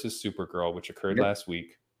Barbie versus Supergirl, which occurred last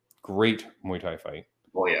week. Great Muay Thai fight.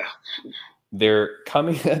 Oh, yeah. They're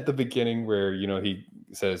coming at the beginning where, he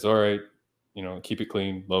says, all right, keep it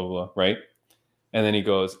clean, blah, blah, blah, right? And then he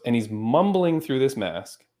goes, and he's mumbling through this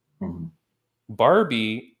mask. Mm-hmm.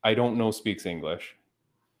 Barbie, I don't know, speaks English.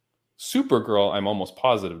 Supergirl, I'm almost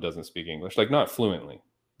positive doesn't speak English, like not fluently.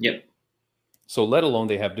 Yep. So let alone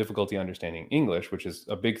they have difficulty understanding English, which is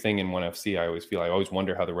a big thing in ONE FC. I always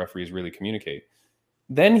wonder how the referees really communicate.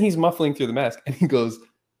 Then he's muffling through the mask and he goes,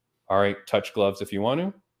 all right, touch gloves if you want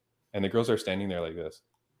to. And the girls are standing there like this.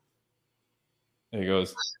 And he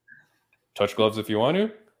goes, touch gloves if you want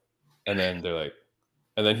to. And then they're like,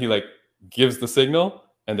 and then he like gives the signal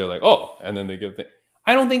and they're like, oh, and then they give the,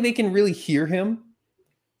 I don't think they can really hear him.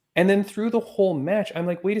 And then through the whole match, I'm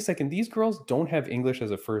like, wait a second, these girls don't have English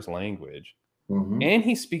as a first language. Mm-hmm. And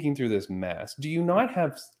he's speaking through this mask. Do you not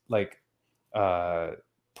have like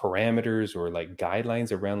parameters or like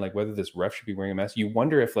guidelines around like whether this ref should be wearing a mask? You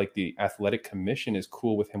wonder if like the athletic commission is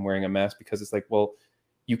cool with him wearing a mask because it's like, well,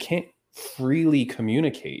 you can't freely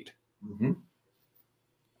communicate. Mm-hmm.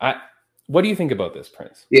 What do you think about this,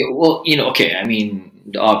 Prince? Yeah, well, okay. I mean,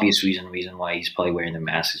 the obvious reason why he's probably wearing the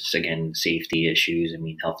mask is just, again, safety issues. I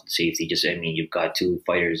mean, health and safety. You've got two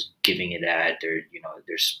fighters giving it at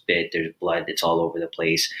there's spit, there's blood, it's all over the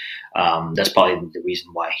place. That's probably the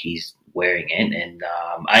reason why he's wearing it. And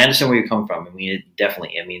I understand where you're coming from. I mean,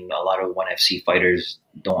 definitely. I mean, a lot of ONE FC fighters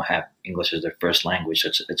don't have English as their first language, so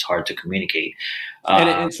it's hard to communicate.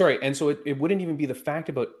 And sorry, and so it wouldn't even be the fact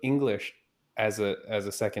about English as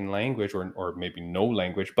a second language or maybe no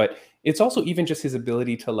language, but it's also even just his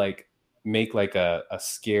ability to like make like a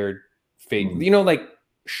scared face, Mhm. you know, like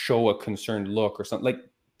show a concerned look or something, like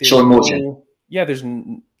Show emotion.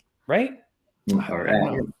 Right. All I don't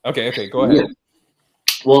right. know. Okay, go ahead. Yeah.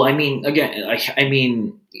 Well, I mean, again,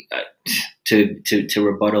 to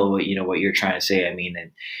rebuttal what what you're trying to say. I mean,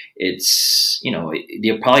 it's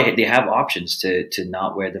they have options to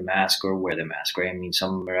not wear the mask or wear the mask, right? I mean,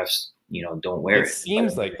 some refs don't wear It it.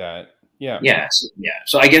 seems like that. Yeah. Yeah,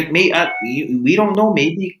 so I guess we don't know.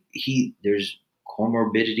 Maybe there's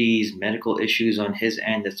comorbidities, medical issues on his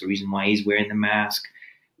end. That's the reason why he's wearing the mask.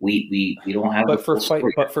 We don't have. But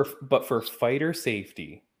for fighter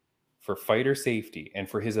safety, and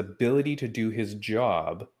for his ability to do his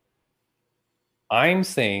job, I'm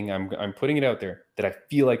saying, I'm putting it out there that I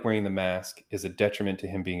feel like wearing the mask is a detriment to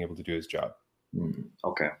him being able to do his job.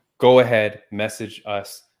 Okay. Go ahead, message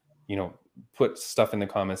us, put stuff in the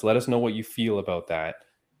comments. Let us know what you feel about that.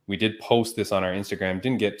 We did post this on our Instagram.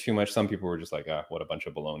 Didn't get too much. Some people were just like, what a bunch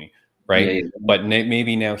of baloney, right? Yeah. But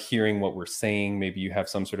maybe now hearing what we're saying, maybe you have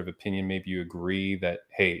some sort of opinion. Maybe you agree that,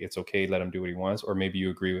 hey, it's okay, let him do what he wants. Or maybe you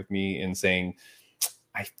agree with me in saying,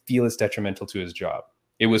 I feel it's detrimental to his job.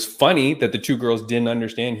 It was funny that the two girls didn't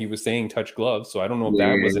understand he was saying touch gloves. So I don't know if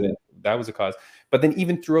that was a cause. But then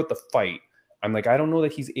even throughout the fight, I'm like, I don't know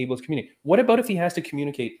that he's able to communicate. What about if he has to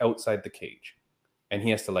communicate outside the cage and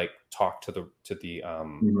he has to like talk to the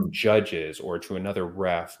judges or to another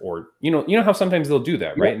ref, or you know how sometimes they'll do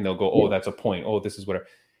that, right? And they'll go, oh, that's a point. Oh, this is whatever.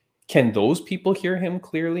 Can those people hear him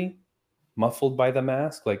clearly, muffled by the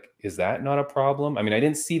mask? Like, is that not a problem? I mean, I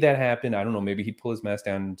didn't see that happen. I don't know. Maybe he'd pull his mask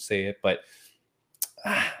down and say it, but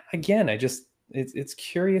again, it's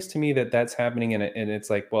curious to me that that's happening, and it's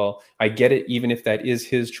like, well, I get it, even if that is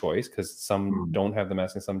his choice, because some don't have the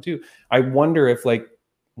mask and some do. I wonder if like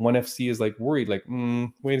ONE FC is like worried, like,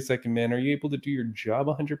 wait a second, man, are you able to do your job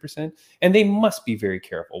 100%? And they must be very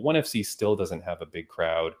careful. ONE FC still doesn't have a big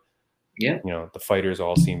crowd. Yeah, the fighters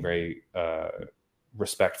all seem very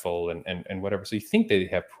respectful and whatever. So you think they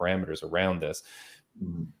have parameters around this.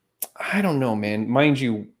 I don't know, man. Mind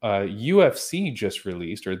you, UFC just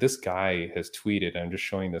released, or this guy has tweeted, I'm just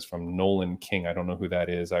showing this from Nolan King. I don't know who that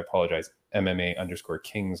is. I apologize.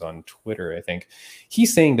 MMA_Kings on Twitter, I think.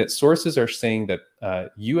 He's saying that sources are saying that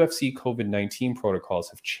UFC COVID-19 protocols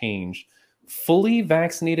have changed. Fully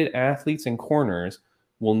vaccinated athletes and corners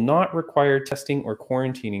will not require testing or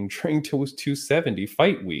quarantining during 270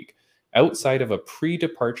 fight week outside of a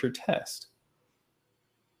pre-departure test.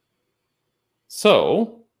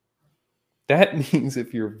 So that means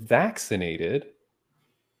if you're vaccinated,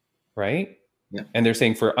 right? Yeah. And they're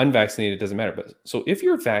saying for unvaccinated, it doesn't matter. But so if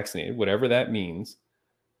you're vaccinated, whatever that means,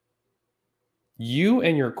 you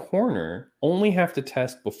and your corner only have to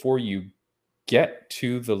test before you get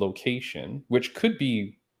to the location, which could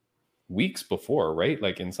be weeks before, right?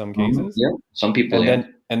 Like in some cases. Yeah. Some people.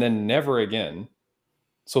 And then never again.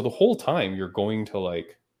 So the whole time you're going to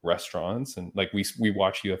like restaurants and like we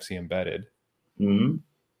watch UFC Embedded.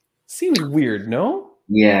 Seems weird, no?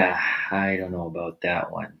 Yeah, I don't know about that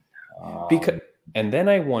one. And then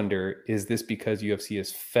I wonder, is this because UFC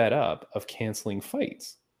is fed up of canceling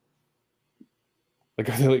fights? Like,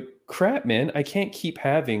 are they like, crap, man, I can't keep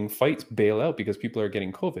having fights bail out because people are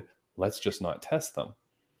getting COVID. Let's just not test them.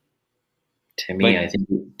 Timmy, I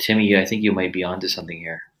think you might be onto something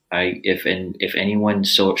here. If anyone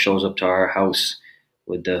shows up to our house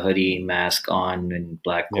with the hoodie, mask on, and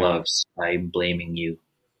black gloves, I'm blaming you.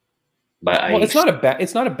 But it's not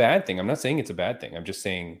a bad thing. I'm not saying it's a bad thing. I'm just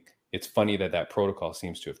saying it's funny that protocol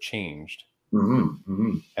seems to have changed.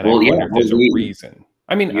 And I wonder if there's a reason.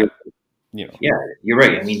 I mean, yeah, you're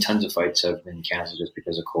right. I mean, tons of fights have been canceled just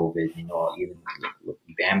because of COVID. Even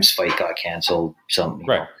Bam's fight got canceled.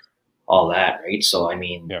 All that, right? So I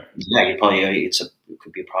mean, you probably it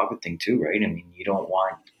could be a profit thing too, right? I mean, you don't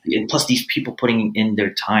want, and plus these people putting in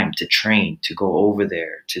their time to train, to go over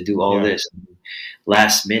there, to do all this.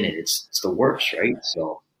 Last minute, it's the worst, right?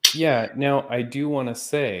 So now I do want to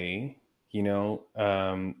say,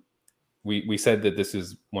 we said that this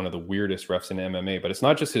is one of the weirdest refs in MMA, but it's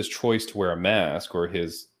not just his choice to wear a mask or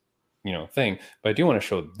his thing, but I do want to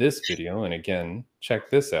show this video. And again, check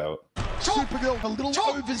this out. Supergirl a little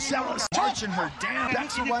overzealous, marching her down,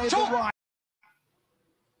 backs away at the right.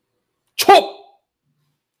 Chop.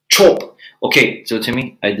 Okay, so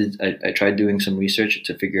Timmy, I tried doing some research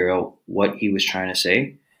to figure out what he was trying to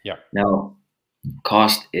say. Yeah. Now,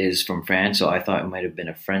 Cost is from France, so I thought it might have been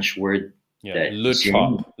a French word. Yeah, That le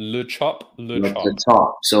chop, le chop, le like chop. the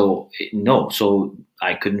top. So no, so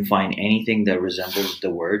I couldn't find anything that resembles the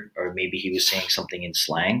word, or maybe he was saying something in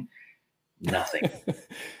slang. Nothing.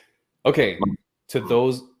 Okay, to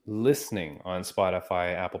those listening on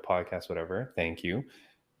Spotify, Apple Podcasts, whatever, thank you.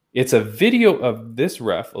 It's a video of this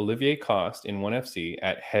ref, Olivier Coste, in 1FC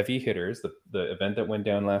at Heavy Hitters, the event that went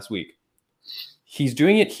down last week. He's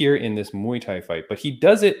doing it here in this Muay Thai fight, but he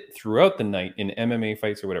does it throughout the night in MMA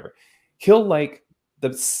fights or whatever. He'll like,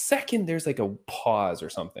 the second there's like a pause or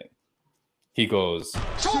something, he goes,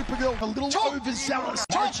 Supergirl, a little overzealous,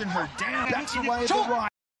 marching her down. Backs away to the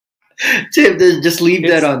right. Tim, just leave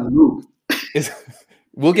that on loop.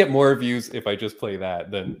 We'll get more views if I just play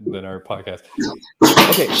that than our podcast.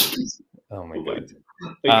 Okay. Oh my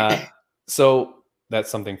god. So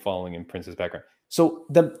that's something falling in Prince's background. So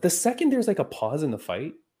the second there's like a pause in the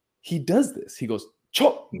fight, he does this. He goes,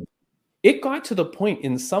 chop. It got to the point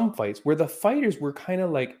in some fights where the fighters were kind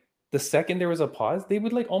of like, the second there was a pause, they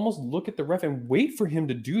would like almost look at the ref and wait for him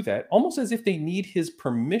to do that, almost as if they need his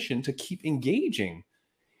permission to keep engaging.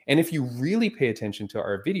 And if you really pay attention to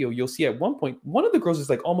our video, you'll see at one point, one of the girls is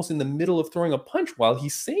like almost in the middle of throwing a punch while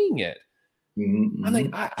he's saying it. Mm-hmm. I'm like,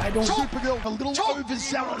 I don't. Supergirl, a little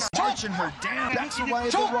overzealous, marching her down. Backs away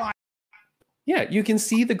to the right. Yeah, you can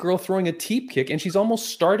see the girl throwing a teep kick, and she's almost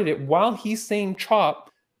started it while he's saying chop.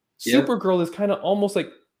 Yep. Supergirl is kind of almost like,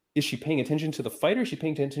 is she paying attention to the fighter? Is she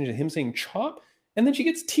paying attention to him saying chop? And then she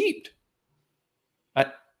gets teeped.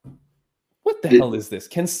 What the hell is this?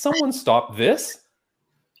 Can someone stop this?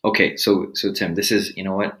 Okay, so Tim, this is, you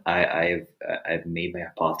know what? I've made my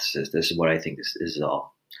hypothesis. This is what I think this is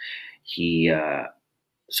all.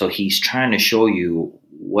 So he's trying to show you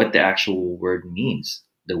what the actual word means.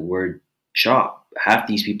 The word chop. Half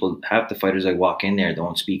the fighters that walk in there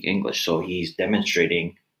don't speak English, so he's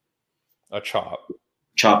demonstrating a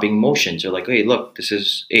chopping motions. They're like, hey, look,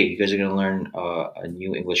 you guys are gonna learn a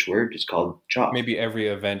new English word. It's called chop. Maybe every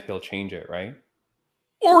event he'll change it, right?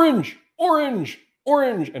 Orange, orange,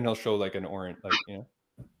 orange, and he'll show like an orange, like, you know.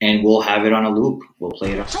 And we'll have it on a loop. We'll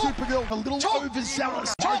play it on. Supergirl, a little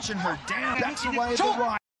overzealous, marching her down. Backs away to the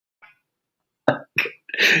right.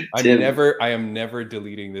 I am never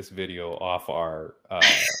deleting this video off our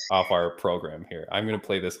program here. I'm going to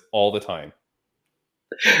play this all the time.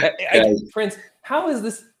 Prince, how is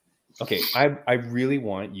this? Okay, I really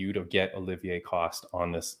want you to get Olivier Coste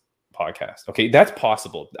on this podcast. Okay, that's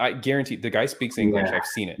possible. I guarantee the guy speaks English. Yeah. I've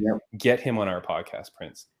seen it. Yep. Get him on our podcast,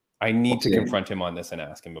 Prince. I need to confront him on this and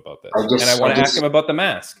ask him about this. I want to ask him about the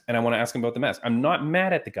mask. I'm not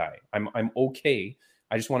mad at the guy. I'm okay.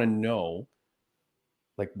 I just want to know,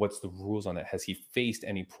 like, what's the rules on that? Has he faced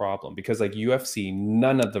any problem? Because like UFC,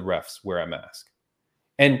 none of the refs wear a mask.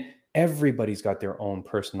 And everybody's got their own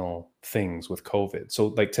personal things with COVID. So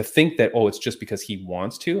like to think that, it's just because he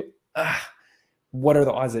wants to, what are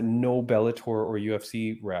the odds that no Bellator or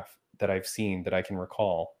UFC ref that I've seen that I can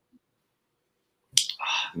recall?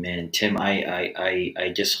 Man, Tim,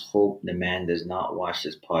 I just hope the man does not watch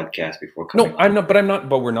this podcast before coming. No, I'm not,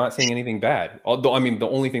 but we're not saying anything bad. Although, I mean, the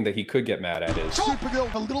only thing that he could get mad at is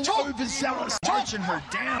Supergirl, a little overzealous, marching her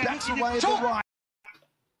down. Backs away to the right.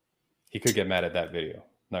 He could get mad at that video.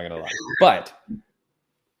 Not gonna lie, but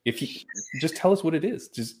if you just tell us what it is,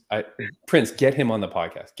 Prince, get him on the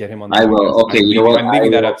podcast. Get him on the podcast. Will. Okay, you know what? I'm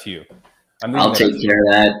leaving that up to you. I'll take care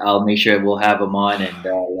of that. I'll make sure we'll have him on,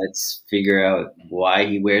 and let's figure out why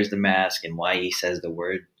he wears the mask and why he says the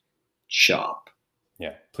word chop.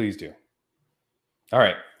 Yeah, please do. All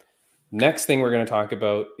right. Next thing we're going to talk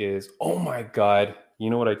about is, oh my God, you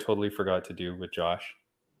know what I totally forgot to do with Josh?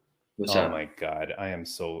 What's that? Oh my God,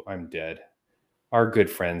 I'm dead. Our good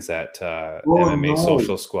friends at MMA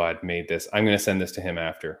Social Squad made this. I'm going to send this to him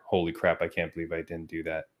after. Holy crap, I can't believe I didn't do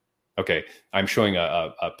that. Okay, I'm showing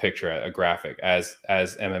a picture, a graphic, as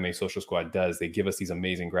MMA Social Squad does. They give us these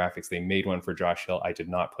amazing graphics. They made one for Josh Hill. I did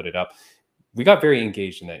not put it up. We got very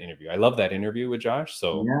engaged in that interview. I love that interview with Josh.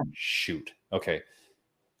 So shoot. Okay.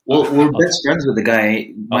 Well, we're best friends with the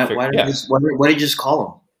guy. Why did you just call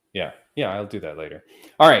him? Yeah, I'll do that later.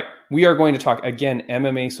 All right, we are going to talk again.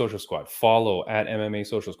 MMA Social Squad. Follow at MMA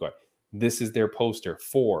Social Squad. This is their poster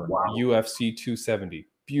for UFC 270.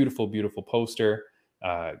 Beautiful, beautiful poster.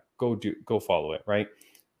 Go follow it, right?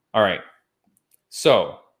 All right.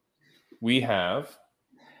 So we have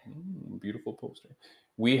beautiful poster.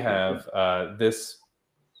 We have this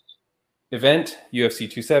event, UFC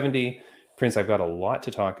 270. Prince, I've got a lot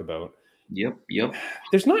to talk about. Yep.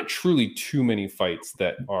 There's not truly too many fights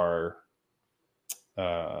that are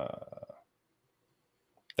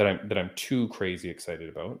that I'm too crazy excited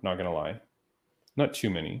about, not gonna lie. Not too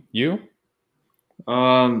many. You?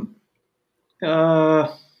 Um.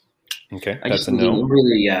 Uh. Okay, I that's just a no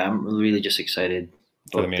I'm really just excited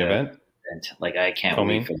for the about main the event. event. Like I can't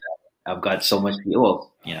Co-main? wait for that. I've got so much.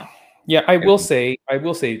 Well, Yeah, I will everything.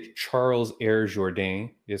 say Charles Air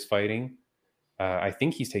Jourdain is fighting. I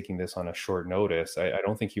think he's taking this on a short notice. I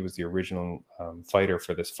don't think he was the original fighter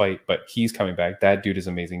for this fight, but he's coming back. That dude is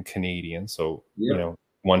amazing, Canadian. So, Yeah.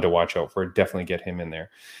 one to watch out for. Definitely get him in there.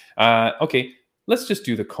 Okay, let's just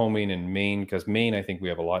do the co-main and main, because main, I think we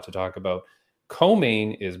have a lot to talk about.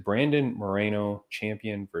 Co-main is Brandon Moreno,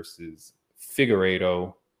 champion, versus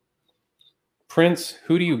Figueiredo. Prince,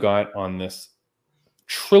 who do you got on this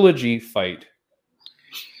trilogy fight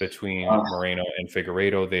between Moreno and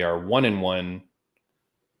Figueiredo? They are 1-1.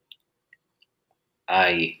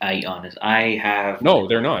 I have No,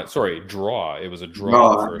 they're not. Sorry, draw. It was a draw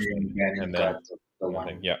draw, the first one, and Gannon's and then got the one.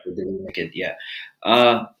 nothing. Yeah. With the wicked, yeah.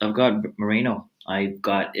 I've got Moreno. I've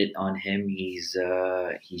got it on him. He's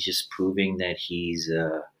just proving that he's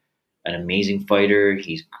an amazing fighter.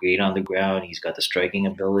 He's great on the ground. He's got the striking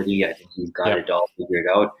ability. I think he's got Yeah. it all figured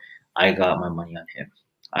out. I got my money on him.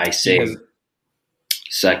 I He say has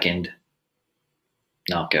second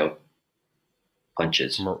knockout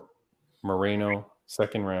punches. Moreno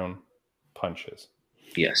second round punches.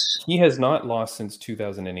 Yes. He has not lost since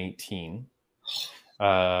 2018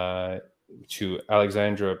 to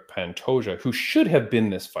Alexandra Pantoja, who should have been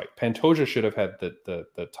this fight. Pantoja should have had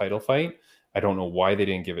the title fight. I don't know why they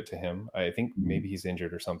didn't give it to him. I think maybe he's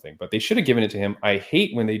injured or something, but they should have given it to him. I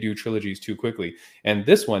hate when they do trilogies too quickly. And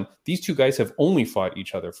this one, these two guys have only fought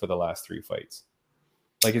each other for the last 3 fights.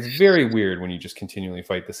 Like, it's very weird when you just continually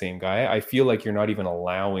fight the same guy. I feel like you're not even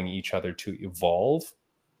allowing each other to evolve.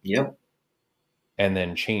 Yep. And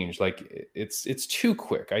then change. Like, it's too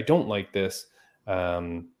quick. I don't like this.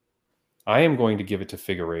 I am going to give it to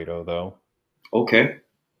Figueiredo, though. Okay.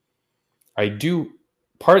 I do.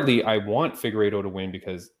 Partly, I want Figueiredo to win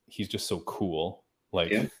because he's just so cool.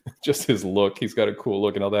 Like, Yeah. just his look. He's got a cool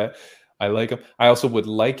look and all that. I like him. I also would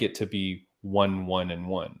like it to be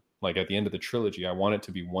 1-1-1. Like, at the end of the trilogy, I want it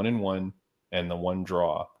to be 1-1 and the one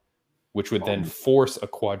draw, which would then force a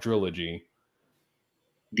quadrilogy.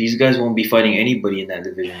 These guys won't be fighting anybody in that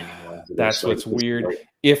division anymore. That's what's weird.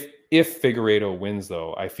 If Figueiredo wins,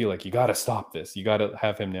 though, I feel like you got to stop this. You got to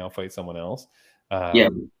have him now fight someone else. Yeah.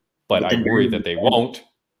 But I worry that they won't.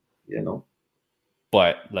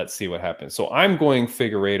 But let's see what happens. So I'm going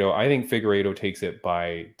Figueiredo. I think Figueiredo takes it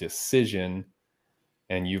by decision.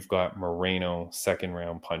 And you've got Moreno second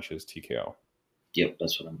round punches TKO. Yep,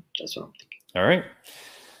 that's what I'm thinking. All right.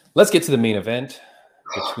 Let's get to the main event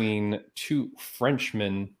between two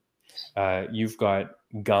Frenchmen. You've got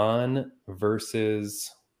Gane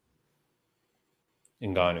versus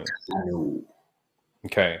Ngannou.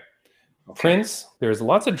 Okay. Prince, there's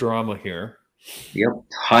lots of drama here. Yep,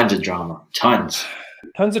 tons of drama. Tons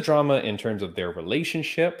of drama in terms of their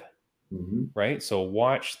relationship. Mm-hmm. Right? So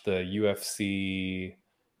watch the UFC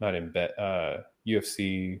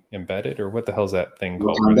UFC Embedded, or what the hell's that thing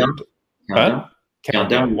called?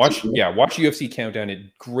 Countdown. Watch UFC Countdown.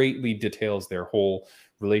 It greatly details their whole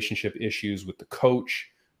relationship issues with the coach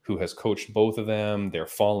who has coached both of them. They're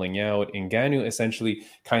falling out. Ngannou essentially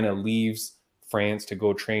kind of leaves France to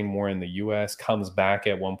go train more in the US, comes back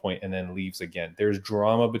at one point, and then leaves again. There's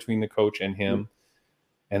drama between the coach and him.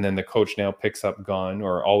 And then the coach now picks up Gane,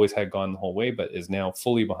 or always had Gane the whole way, but is now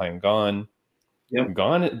fully behind Gane. Yep.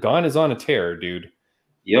 Gane is on a tear, dude.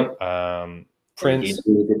 Yep. Prince.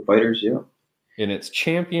 Really good fighters, yeah. And it's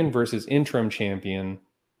champion versus interim champion.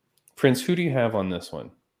 Prince, who do you have on this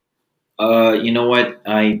one? You know what?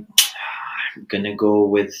 I'm going to go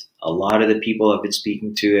with a lot of the people I've been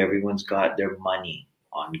speaking to. Everyone's got their money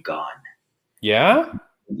on Gane. Yeah?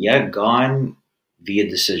 Yeah, Gane via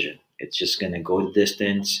decision. It's just going to go the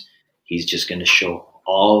distance. He's just going to show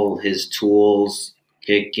all his tools,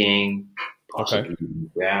 kicking, possibly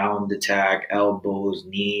ground attack, elbows,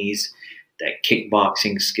 knees, that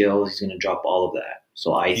kickboxing skills. He's going to drop all of that.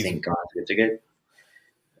 So I think Gane's good to get.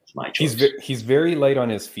 That's my choice. He's very light on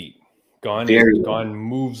his feet. Gane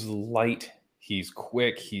moves light. He's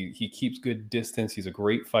quick. He keeps good distance. He's a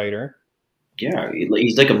great fighter. Yeah,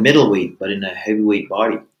 he's like a middleweight, but in a heavyweight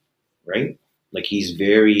body, right? Like, he's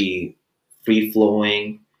very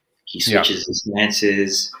free-flowing. He switches his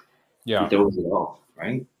stances. Yeah. He throws it all,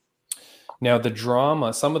 right? Now,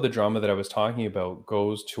 some of the drama that I was talking about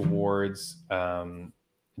goes towards Dana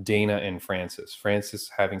and Francis. Francis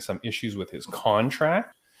having some issues with his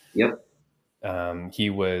contract. Yep. He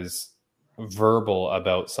was verbal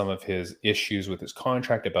about some of his issues with his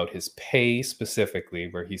contract, about his pay specifically,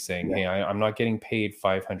 where he's saying, hey, I'm not getting paid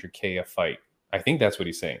 $500K a fight. I think that's what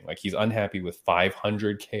he's saying. Like, he's unhappy with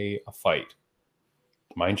 $500K a fight.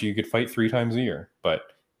 Mind you, you could fight 3 times a year, but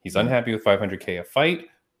he's unhappy with $500K a fight,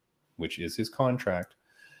 which is his contract.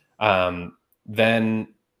 Then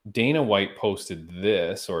Dana White posted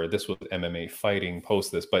this, or this was MMA Fighting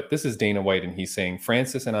post this, but this is Dana White, and he's saying,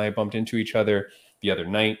 Francis and I bumped into each other the other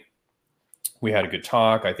night. We had a good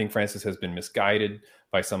talk. I think Francis has been misguided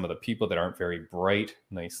by some of the people that aren't very bright.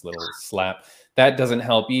 Nice little slap. That doesn't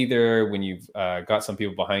help either when you've got some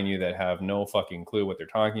people behind you that have no fucking clue what they're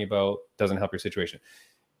talking about. Doesn't help your situation.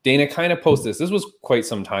 Dana kind of posted this. This was quite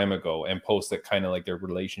some time ago, and posts that kind of like their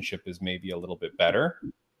relationship is maybe a little bit better.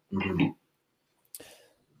 Mm-hmm.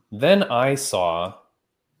 Then I saw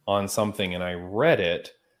on something, and I read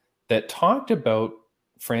it, that talked about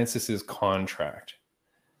Francis's contract.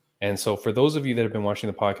 And so for those of you that have been watching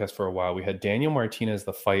the podcast for a while, we had Daniel Martinez,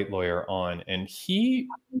 the fight lawyer, on, and he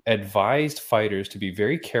advised fighters to be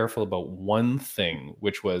very careful about one thing,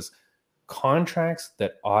 which was contracts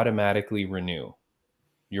that automatically renew.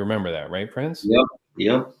 You remember that, right, Prince?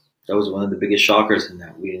 Yep. That was one of the biggest shockers in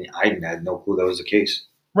that. I had no clue that was the case.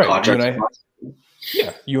 Right.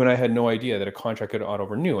 You and I had no idea that a contract could auto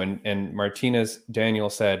renew. And Martinez,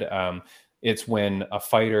 Daniel said, it's when a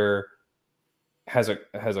fighter has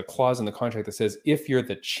a clause in the contract that says if you're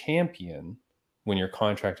the champion when your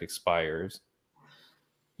contract expires,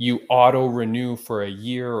 you auto renew for a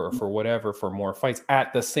year or for whatever for more fights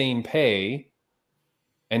at the same pay.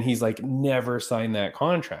 And he's like, never sign that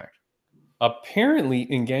contract. Apparently,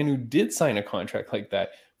 Ngannou did sign a contract like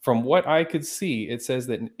that. From what I could see, it says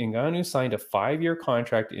that Ngannou signed a 5-year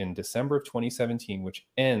contract in December of 2017, which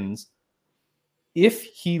ends if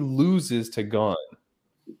he loses to Gane.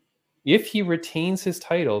 If he retains his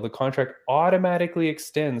title, the contract automatically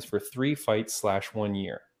extends for 3 fights / 1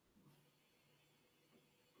 year.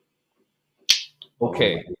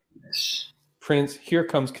 Okay. Prince, here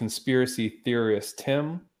comes conspiracy theorist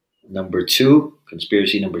Tim.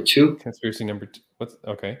 Conspiracy number two.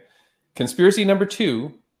 Okay. Conspiracy number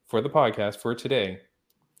 2 for the podcast for today.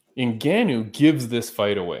 Ngannou gives this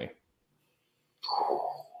fight away.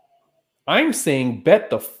 I'm saying bet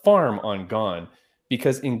the farm on Gane,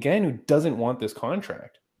 because Ngannou doesn't want this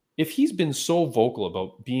contract. If he's been so vocal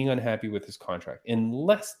about being unhappy with his contract,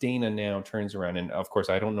 unless Dana now turns around, and of course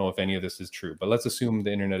I don't know if any of this is true, but let's assume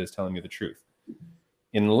the internet is telling me the truth.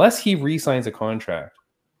 Unless he re-signs a contract,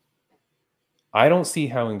 I don't see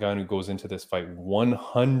how Ngannou goes into this fight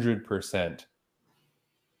 100%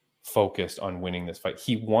 focused on winning this fight.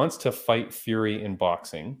 He wants to fight Fury in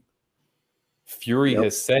boxing. Fury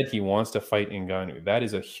has said he wants to fight Ngannou. That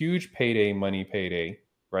is a huge money payday,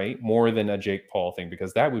 right? More than a Jake Paul thing,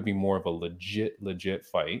 because that would be more of a legit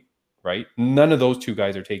fight, right? None of those 2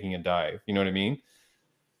 guys are taking a dive. You know what I mean?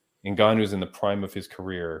 Ngannou's in the prime of his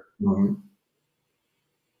career. Mm-hmm.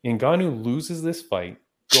 Ngannou loses this fight,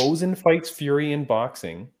 goes and fights Fury in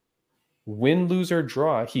boxing, win, lose, or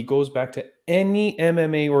draw. He goes back to any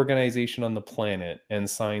MMA organization on the planet and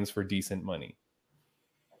signs for decent money.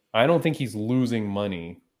 I don't think he's losing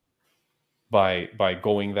money by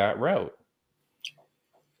going that route.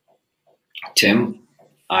 Tim,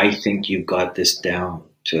 I think you got this down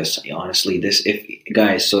to us. Honestly,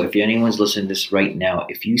 if anyone's listening to this right now,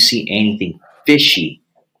 if you see anything fishy,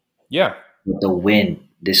 with the win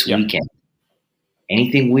this weekend,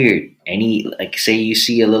 anything weird, say you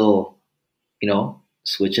see a little,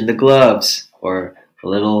 switch in the gloves or a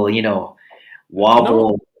little,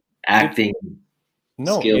 wobble acting.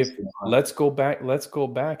 Let's go back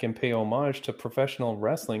and pay homage to professional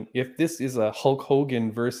wrestling. If this is a Hulk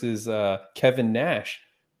Hogan versus Kevin Nash,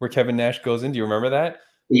 where Kevin Nash goes in, do you remember that?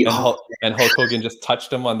 Yeah. And Hulk Hogan just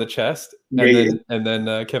touched him on the chest, and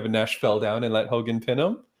then Kevin Nash fell down and let Hogan pin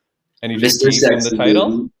him, and he just gave him the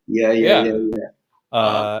title.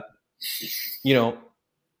 Yeah.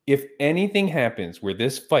 If anything happens where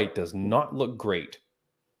this fight does not look great,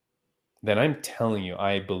 then I'm telling you,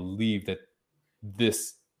 I believe that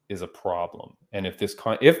this is a problem. And if this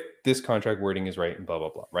contract wording is right, and blah, blah,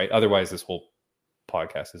 blah, right? Otherwise, this whole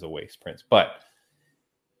podcast is a waste, Prince. But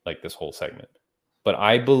like this whole segment. But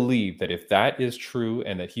I believe that if that is true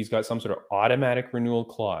and that he's got some sort of automatic renewal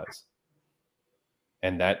clause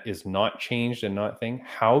and that is not changed and not thing,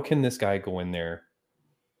 how can this guy go in there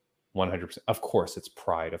 100%? Of course, it's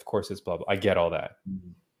pride. Of course, it's blah, blah. I get all that. Mm-hmm.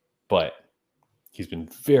 But he's been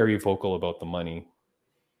very vocal about the money.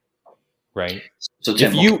 Right. So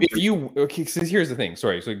Tim, okay, so here's the thing.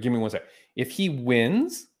 Sorry. So give me 1 sec. If he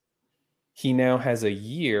wins, he now has a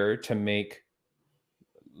year to make,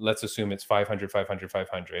 let's assume it's 500,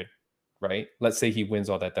 right? Let's say he wins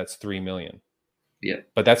all that's $3 million. Yeah.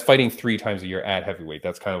 But that's fighting 3 times a year at heavyweight.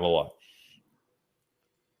 That's kind of a lot.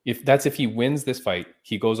 If he wins this fight,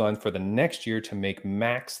 he goes on for the next year to make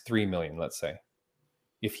max $3 million, let's say.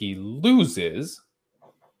 If he loses,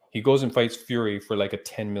 he goes and fights Fury for like a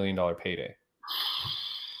 $10 million payday.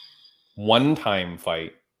 One-time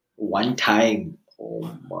fight. One time.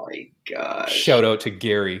 Oh my gosh. Shout out to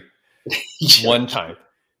Gary. One time.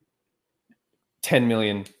 10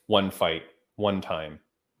 million, one fight, one time.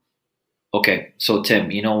 Okay, so Tim,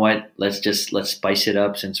 you know what? Let's spice it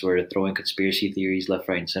up since we're throwing conspiracy theories left,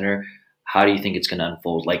 right, and center. How do you think it's going to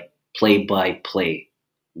unfold? Like play by play,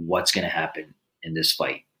 what's going to happen in this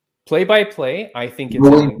fight? Play by play, I think it's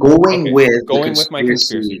going with my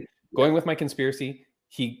conspiracy. Going with my conspiracy,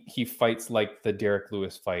 he fights like the Derek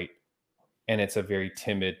Lewis fight, and it's a very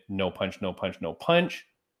timid no punch.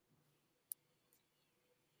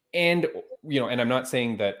 And and I'm not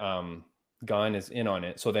saying that Gane is in on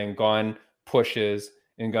it. So then Gane pushes,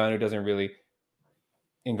 and Ngannou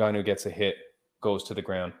gets a hit, goes to the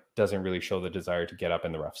ground, doesn't really show the desire to get up,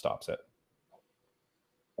 and the ref stops it.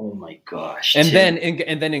 Oh my gosh! And then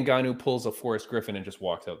Ngannou pulls a Forrest Griffin and just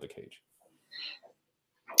walks out the cage.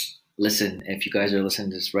 Listen, if you guys are listening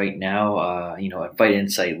to this right now, at Fight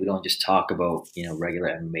Insight, we don't just talk about regular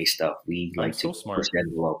MMA stuff. We like to push the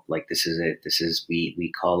envelope. Like this is it.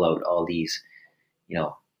 We call out all these,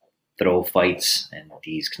 throw fights and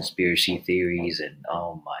these conspiracy theories, and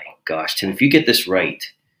oh my gosh, Tim, if you get this right.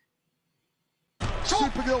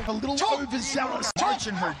 Supergirl a little overzealous,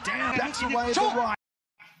 touching her down. That's away the right.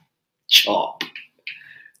 Chop.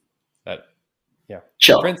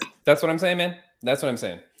 Chop. Prince, that's what I'm saying, man. That's what I'm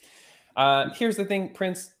saying. Here's the thing,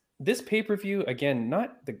 Prince. This pay-per-view, again,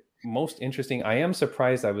 not the most interesting. I am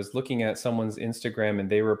surprised. I was looking at someone's Instagram and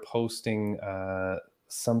they were posting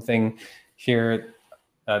something here.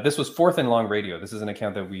 This was Fourth and Long Radio. This is an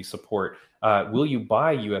account that we support. Will you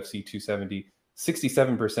buy UFC 270?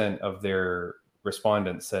 67% of their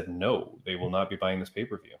respondents said no, they will not be buying this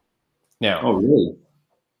pay-per-view. Now, oh really?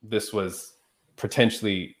 This was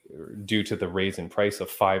potentially due to the raise in price of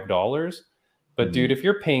 $5. But dude, if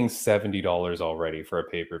you're paying $70 already for a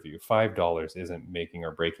pay-per-view, $5 isn't making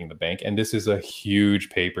or breaking the bank. And this is a huge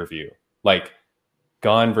pay-per-view. Like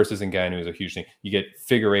Gane versus Ngannou is a huge thing. You get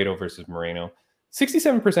Figueiredo versus Moreno.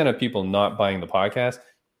 67% of people not buying the podcast.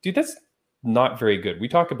 Dude, that's not very good. We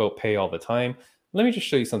talk about pay all the time. Let me just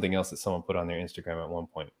show you something else that someone put on their Instagram at one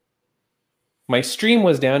point. My stream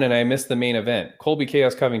was down and I missed the main event. Colby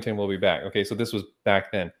Chaos Covington will be back. Okay, so this was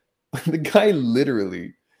back then. The guy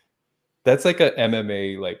literally, that's like a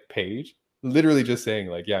MMA like page, literally just saying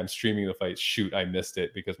like, yeah, I'm streaming the fight. Shoot, I missed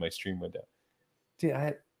it because my stream went down. Dude,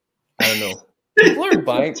 I don't know.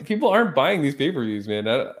 People aren't buying these pay-per-views, man.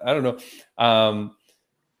 I don't know.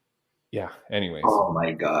 Yeah, anyways. Oh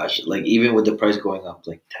my gosh. Like even with the price going up,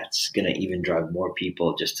 like that's gonna even drive more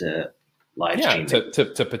people just to live stream.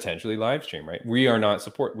 To potentially live stream, right? We are not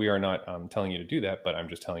telling you to do that, but I'm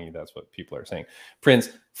just telling you that's what people are saying. Prince,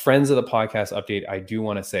 friends of the podcast update, I do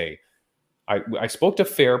want to say I spoke to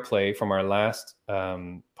Fair Play from our last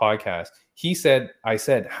podcast. I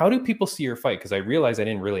said, how do people see your fight? Because I realized I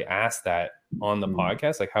didn't really ask that on the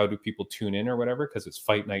podcast. Like, how do people tune in or whatever? Because it's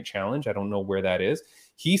Fight Night Challenge. I don't know where that is.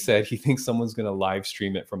 He said he thinks someone's going to live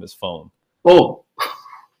stream it from his phone. Oh,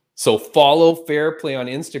 so follow Fair Play on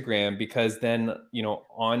Instagram, because then,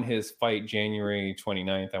 on his fight, January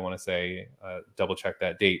 29th, I want to say, double check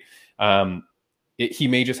that date. He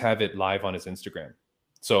may just have it live on his Instagram.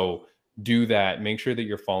 So do that. Make sure that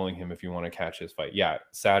you're following him if you want to catch his fight. Yeah,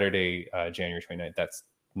 Saturday, January 29th. That's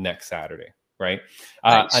next Saturday, right?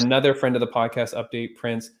 Nice. Another friend of the podcast update,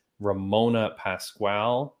 Prince, Ramona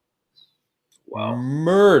Pasquale,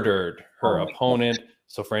 murdered her opponent. God.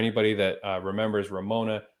 So for anybody that remembers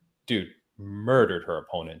Ramona, dude, murdered her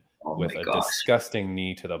opponent with a disgusting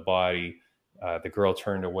knee to the body. The girl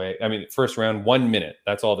turned away. I mean, first round, 1 minute.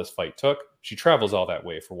 That's all this fight took. She travels all that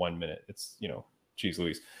way for 1 minute. It's, geez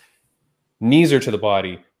Louise. Knees her to the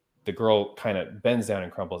body. The girl kind of bends down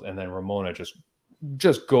and crumbles, and then Ramona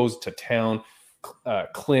just goes to town,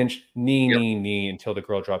 clinch, knee, until the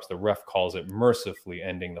girl drops. The ref calls it, mercifully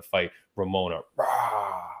ending the fight. Ramona,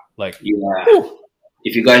 like, yeah. Whew.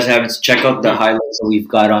 If you guys haven't, check out the highlights that we've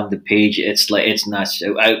got on the page. It's like, it's nuts.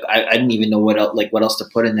 I didn't even know what else to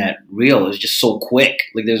put in that reel. It was just so quick.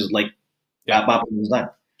 Like there's like, bop, it was done.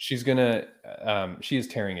 She's gonna, she is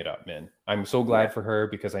tearing it up, man. I'm so glad for her,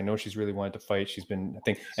 because I know she's really wanted to fight. She's been,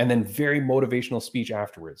 and then very motivational speech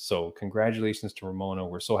afterwards. So congratulations to Ramona.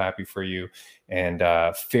 We're so happy for you. And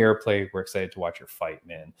Fair Play, we're excited to watch your fight,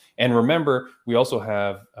 man. And remember, we also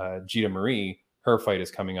have Gita Marie her fight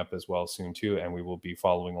is coming up as well soon too, and we will be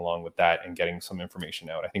following along with that and getting some information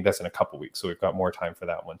out. I think that's in a couple weeks, so we've got more time for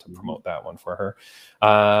that one to promote that one for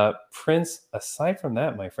her. Prince, aside from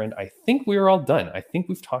that, my friend, I think we are all done. I think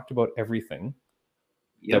we've talked about everything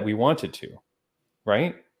that we wanted to,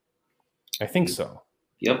 right? I think so.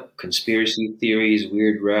 Yep. Conspiracy theories,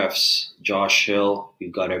 weird refs, Josh Hill.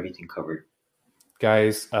 We've got everything covered.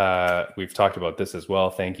 Guys, we've talked about this as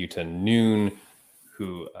well. Thank you to Noon,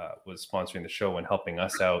 who was sponsoring the show and helping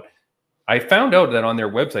us out. I found out that on their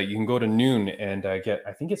website, you can go to Noon and get,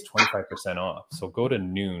 I think it's 25% off. So go to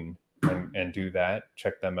Noon and do that.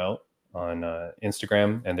 Check them out on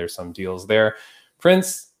Instagram, and there's some deals there.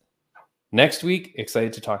 Prince, next week,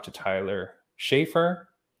 excited to talk to Tyler Schaefer.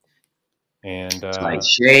 And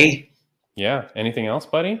Shay. Yeah. Anything else,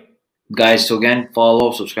 buddy? Guys, so again,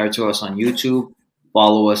 subscribe to us on YouTube,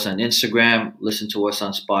 follow us on Instagram, listen to us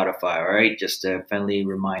on Spotify. All right, just a friendly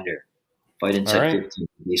reminder. Fight Inside 15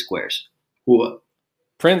 squares. Ooh.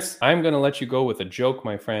 Prince, I'm going to let you go with a joke,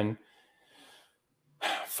 my friend.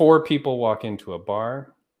 4 people walk into a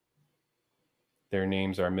bar. Their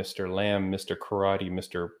names are Mr. Lamb, Mr. Karate,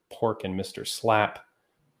 Mr. Pork, and Mr. Slap.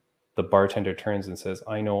 The bartender turns and says,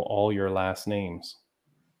 I know all your last names.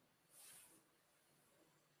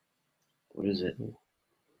 What is it?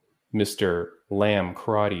 Mr. Lamb,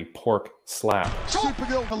 Karate, Pork, Slap.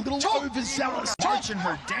 Supergirl, a little overzealous, touching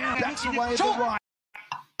her down. That's the way of the right.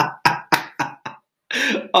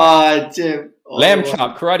 Tim. Lamb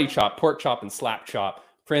chop, karate chop, pork chop, and slap chop.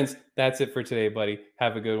 Prince, that's it for today, buddy.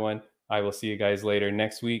 Have a good one. I will see you guys later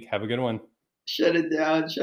next week. Have a good one. Shut it down.